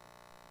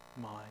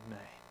my name.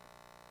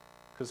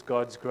 Because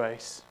God's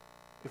grace,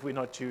 if we're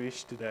not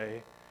Jewish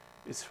today,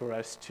 is for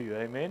us too.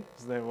 Amen?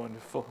 Isn't that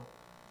wonderful?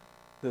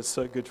 That's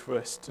so good for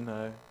us to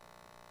know.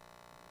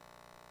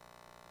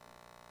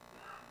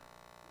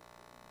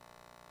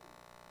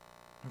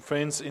 And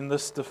friends, in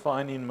this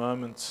defining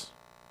moment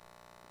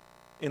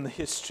in the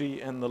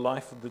history and the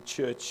life of the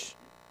church,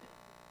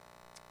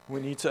 we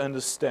need to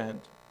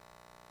understand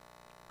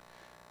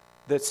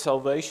that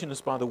salvation is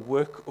by the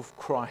work of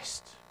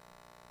Christ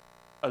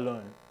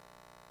alone.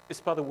 It's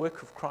by the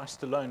work of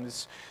Christ alone.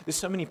 There's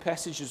so many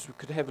passages we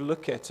could have a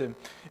look at.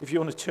 If you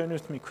want to turn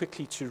with me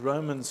quickly to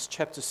Romans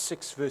chapter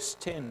 6, verse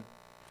 10.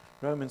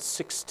 Romans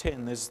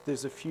 6:10.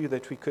 There's a few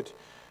that we could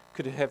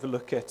have a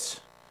look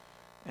at.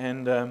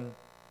 And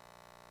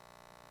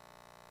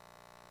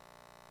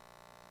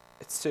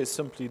it says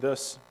simply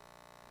this: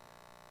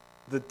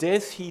 "The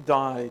death he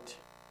died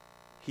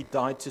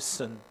to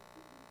sin."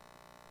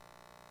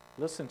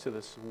 Listen to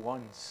this: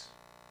 once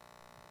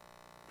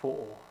for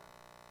all.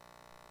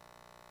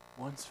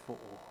 Once for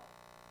all.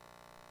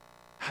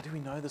 How do we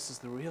know this is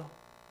the real?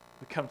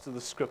 We come to the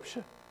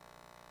scripture.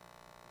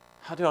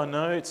 How do I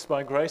know it's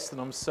by grace that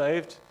I'm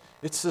saved?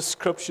 It's the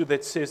scripture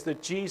that says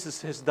that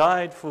Jesus has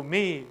died for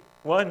me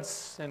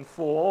once and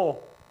for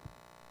all.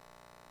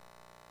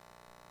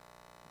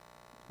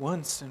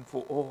 Once and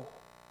for all.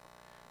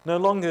 No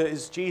longer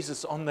is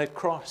Jesus on that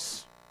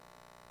cross.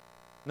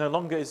 No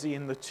longer is he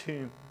in the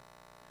tomb.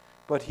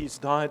 But he's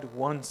died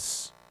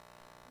once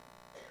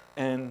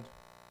and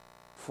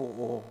for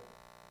all.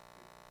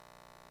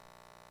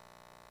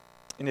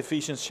 In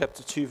Ephesians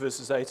chapter 2,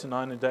 verses 8 and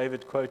 9, and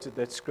David quoted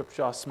that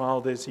scripture. I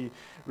smiled as he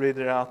read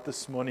it out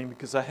this morning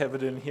because I have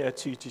it in here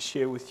too to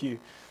share with you.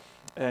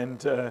 And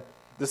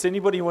does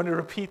anybody want to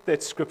repeat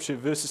that scripture,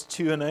 verses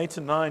 2 and 8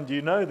 and 9? Do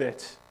you know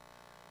that?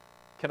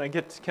 Can I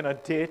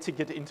dare to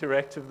get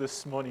interactive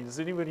this morning? Does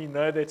anybody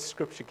know that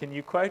scripture? Can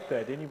you quote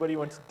that? Anybody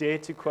want to dare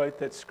to quote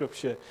that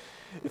scripture?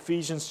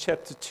 Ephesians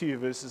chapter 2,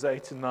 verses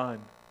 8 and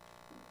 9.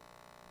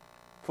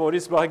 "For it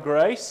is by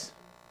grace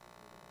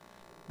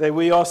that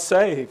we are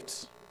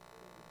saved,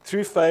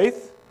 through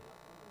faith,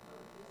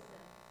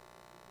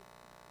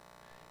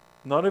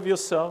 not of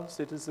yourselves,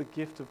 it is the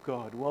gift of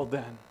God." Well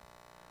done.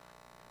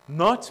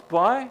 "Not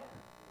by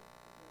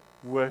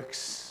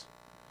works,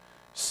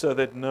 so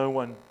that no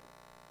one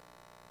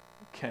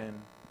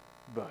can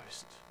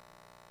boast."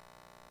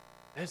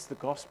 That's the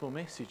gospel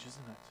message,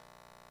 isn't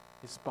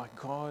it? It's by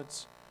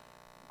God's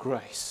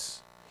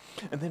grace.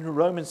 And then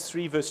Romans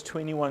 3 verse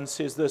 21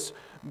 says this: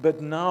 "But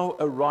now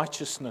a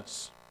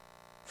righteousness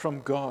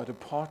from God,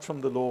 apart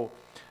from the law,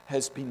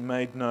 has been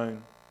made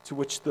known, to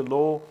which the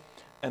law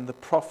and the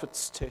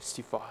prophets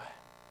testify."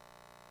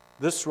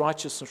 This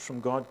righteousness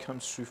from God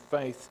comes through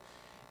faith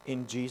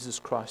in Jesus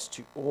Christ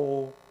to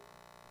all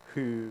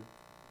who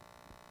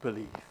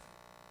believe.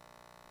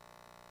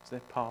 Is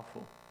that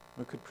powerful?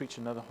 We could preach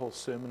another whole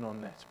sermon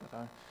on that, but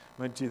I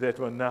won't do that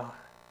one now.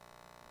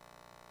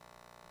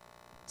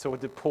 So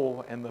what did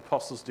Paul and the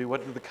apostles do?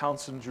 What did the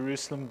council in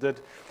Jerusalem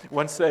did?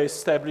 Once they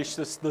established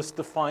this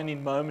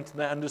defining moment and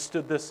they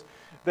understood this,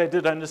 they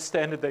did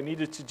understand it. They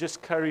needed to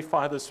just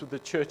clarify this with the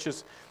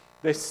churches.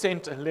 They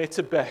sent a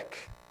letter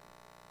back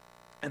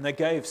and they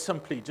gave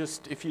simply,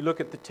 just if you look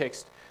at the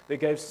text, they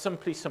gave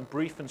simply some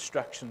brief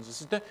instructions. They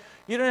said,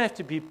 you don't have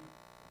to be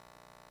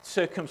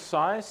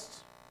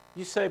circumcised.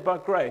 You say by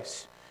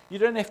grace. You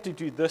don't have to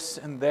do this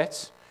and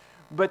that.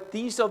 But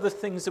these are the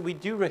things that we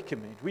do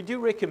recommend. We do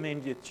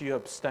recommend that you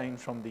abstain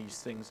from these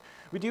things.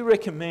 We do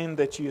recommend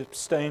that you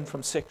abstain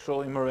from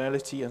sexual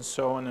immorality and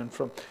so on, and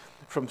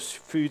from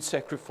food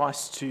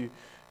sacrificed to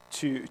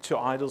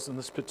idols in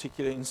this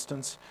particular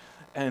instance.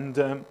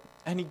 And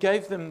he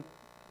gave them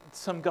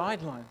some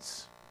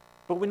guidelines.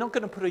 But we're not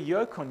going to put a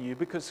yoke on you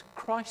because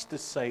Christ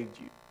has saved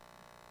you.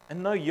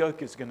 And no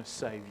yoke is going to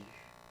save you.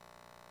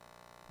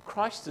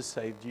 Christ has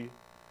saved you.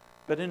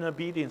 But in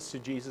obedience to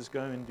Jesus,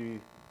 go and do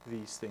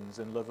these things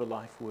and live a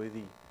life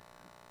worthy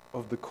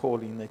of the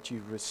calling that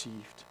you've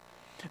received.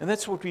 And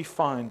that's what we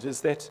find,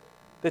 is that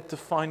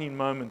defining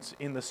moment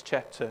in this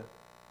chapter,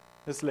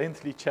 this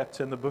lengthy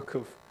chapter in the book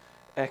of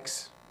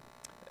Acts.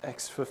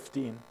 Acts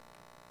 15,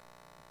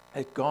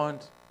 that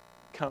God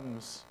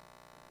comes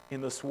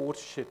in this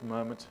watershed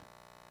moment.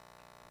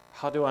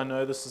 How do I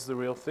know this is the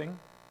real thing?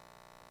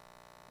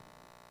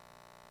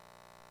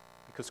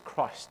 Because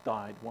Christ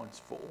died once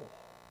for all.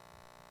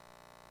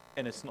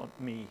 And it's not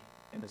me,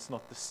 and it's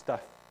not the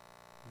stuff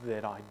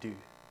that I do.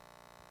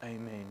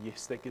 Amen.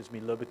 Yes, that gives me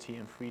liberty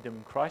and freedom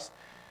in Christ.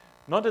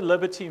 Not a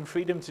liberty and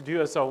freedom to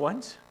do as I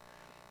want,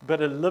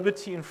 but a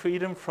liberty and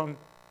freedom from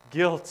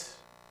guilt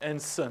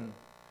and sin.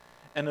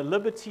 And a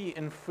liberty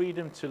and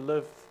freedom to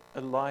live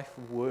a life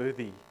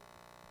worthy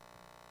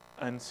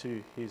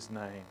unto His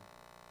name.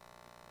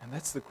 And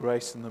that's the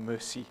grace and the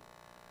mercy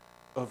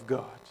of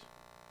God.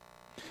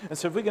 And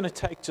so if we're going to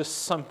take just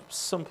some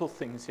simple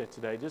things here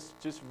today,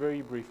 just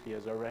very briefly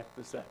as I wrap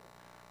this up,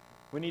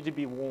 we need to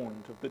be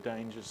warned of the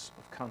dangers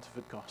of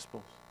counterfeit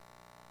gospels.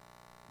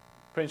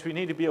 Friends, we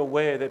need to be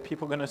aware that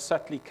people are going to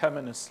subtly come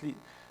in and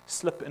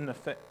slip in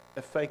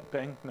a fake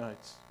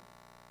banknote.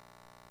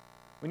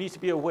 We need to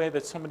be aware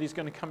that somebody's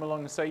going to come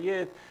along and say,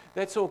 yeah,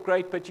 that's all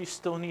great, but you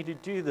still need to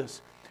do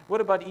this. What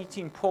about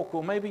eating pork?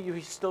 Well, maybe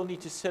you still need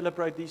to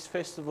celebrate these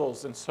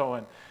festivals and so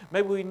on.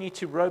 Maybe we need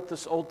to rope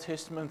this Old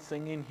Testament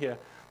thing in here.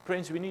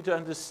 Friends, we need to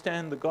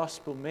understand the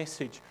gospel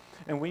message,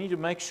 and we need to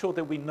make sure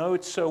that we know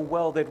it so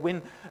well that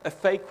when a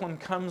fake one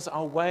comes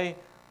our way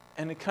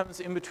and it comes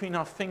in between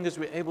our fingers,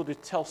 we're able to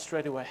tell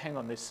straight away, hang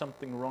on, there's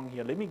something wrong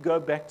here. Let me go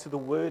back to the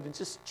Word and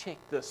just check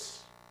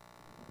this.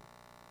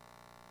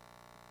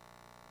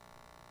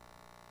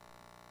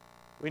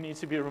 We need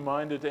to be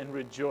reminded and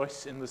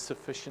rejoice in the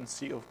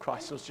sufficiency of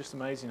Christ. It was just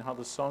amazing how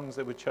the songs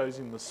that were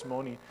chosen this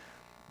morning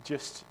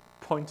just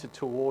pointed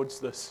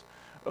towards this,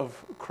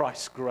 of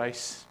Christ's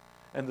grace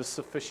and the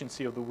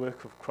sufficiency of the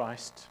work of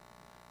Christ,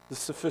 the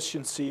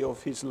sufficiency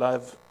of His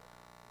love,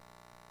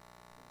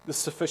 the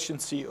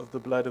sufficiency of the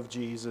blood of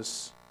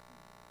Jesus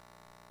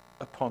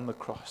upon the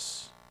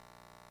cross.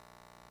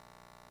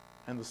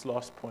 And this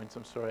last point,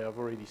 I'm sorry, I've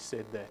already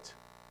said that.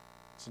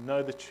 To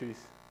know the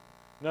truth.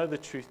 Know the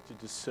truth to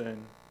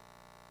discern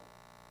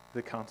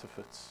the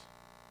counterfeits.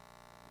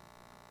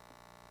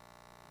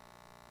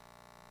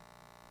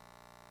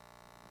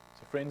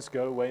 So friends,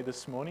 go away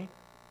this morning,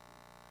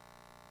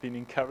 being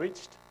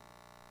encouraged.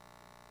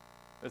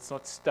 It's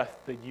not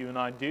stuff that you and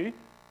I do.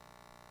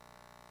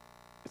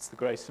 It's the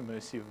grace and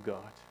mercy of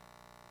God.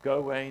 Go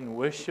away in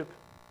worship.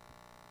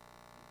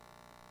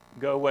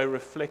 Go away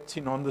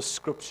reflecting on the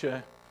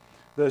Scripture,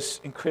 those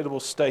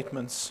incredible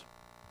statements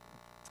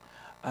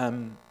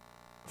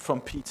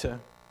from Peter,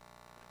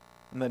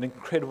 and that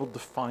incredible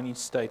defining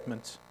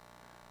statement.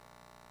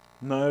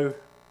 No,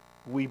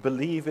 we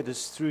believe it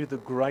is through the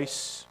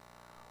grace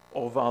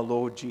of our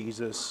Lord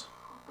Jesus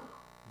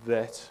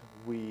that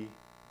we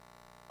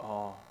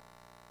are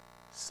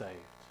saved.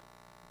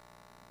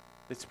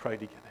 Let's pray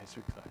together as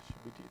we close. Should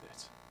we do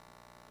that?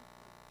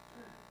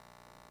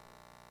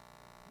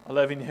 Our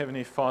loving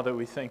Heavenly Father,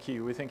 we thank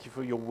you. We thank you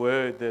for your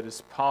word that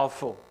is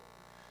powerful,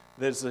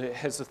 that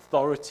has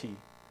authority.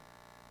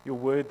 Your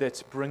word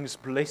that brings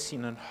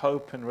blessing and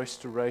hope and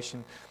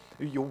restoration.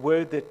 Your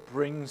word that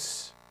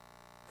brings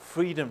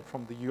freedom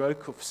from the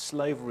yoke of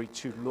slavery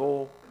to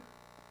law.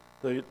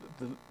 The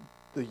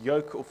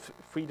yoke of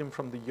freedom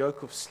from the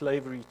yoke of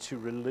slavery to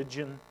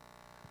religion.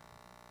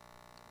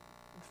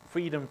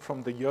 Freedom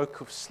from the yoke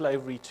of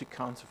slavery to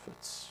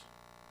counterfeits.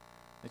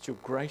 That your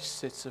grace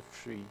sets us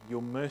free.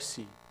 Your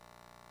mercy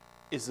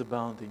is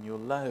abounding. Your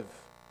love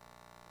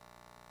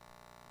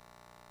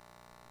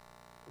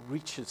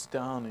reaches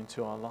down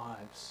into our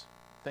lives.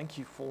 Thank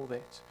you for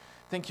that.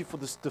 Thank you for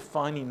this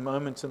defining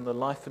moment in the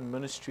life and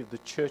ministry of the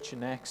church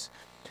in Acts.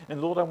 And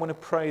Lord, I want to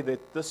pray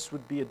that this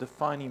would be a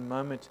defining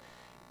moment,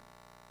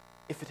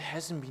 if it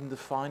hasn't been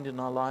defined in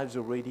our lives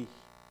already,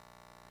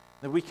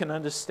 that we can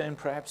understand,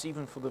 perhaps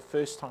even for the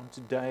first time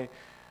today,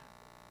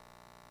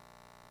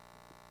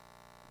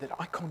 that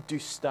I can't do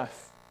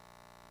stuff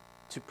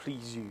to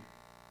please you,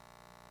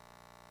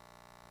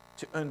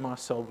 to earn my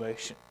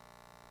salvation.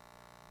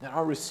 That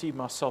I receive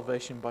my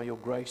salvation by your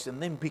grace,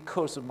 and then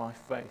because of my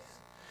faith,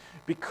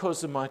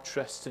 because of my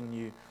trust in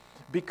you,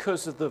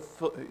 because of the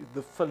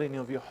filling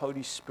of your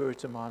Holy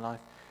Spirit in my life,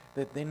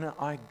 that then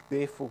I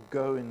therefore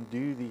go and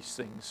do these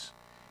things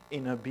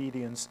in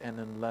obedience and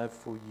in love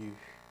for you.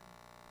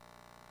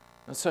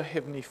 And so,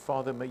 Heavenly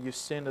Father, may you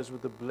send us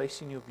with the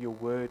blessing of your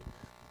word.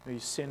 May you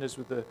send us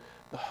with the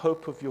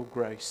hope of your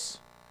grace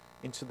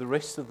into the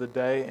rest of the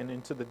day and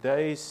into the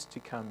days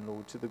to come,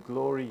 Lord, to the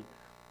glory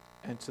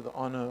and to the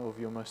honor of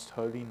your most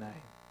holy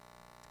name.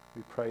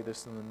 We pray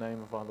this in the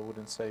name of our Lord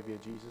and Savior,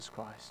 Jesus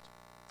Christ.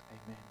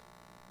 Amen.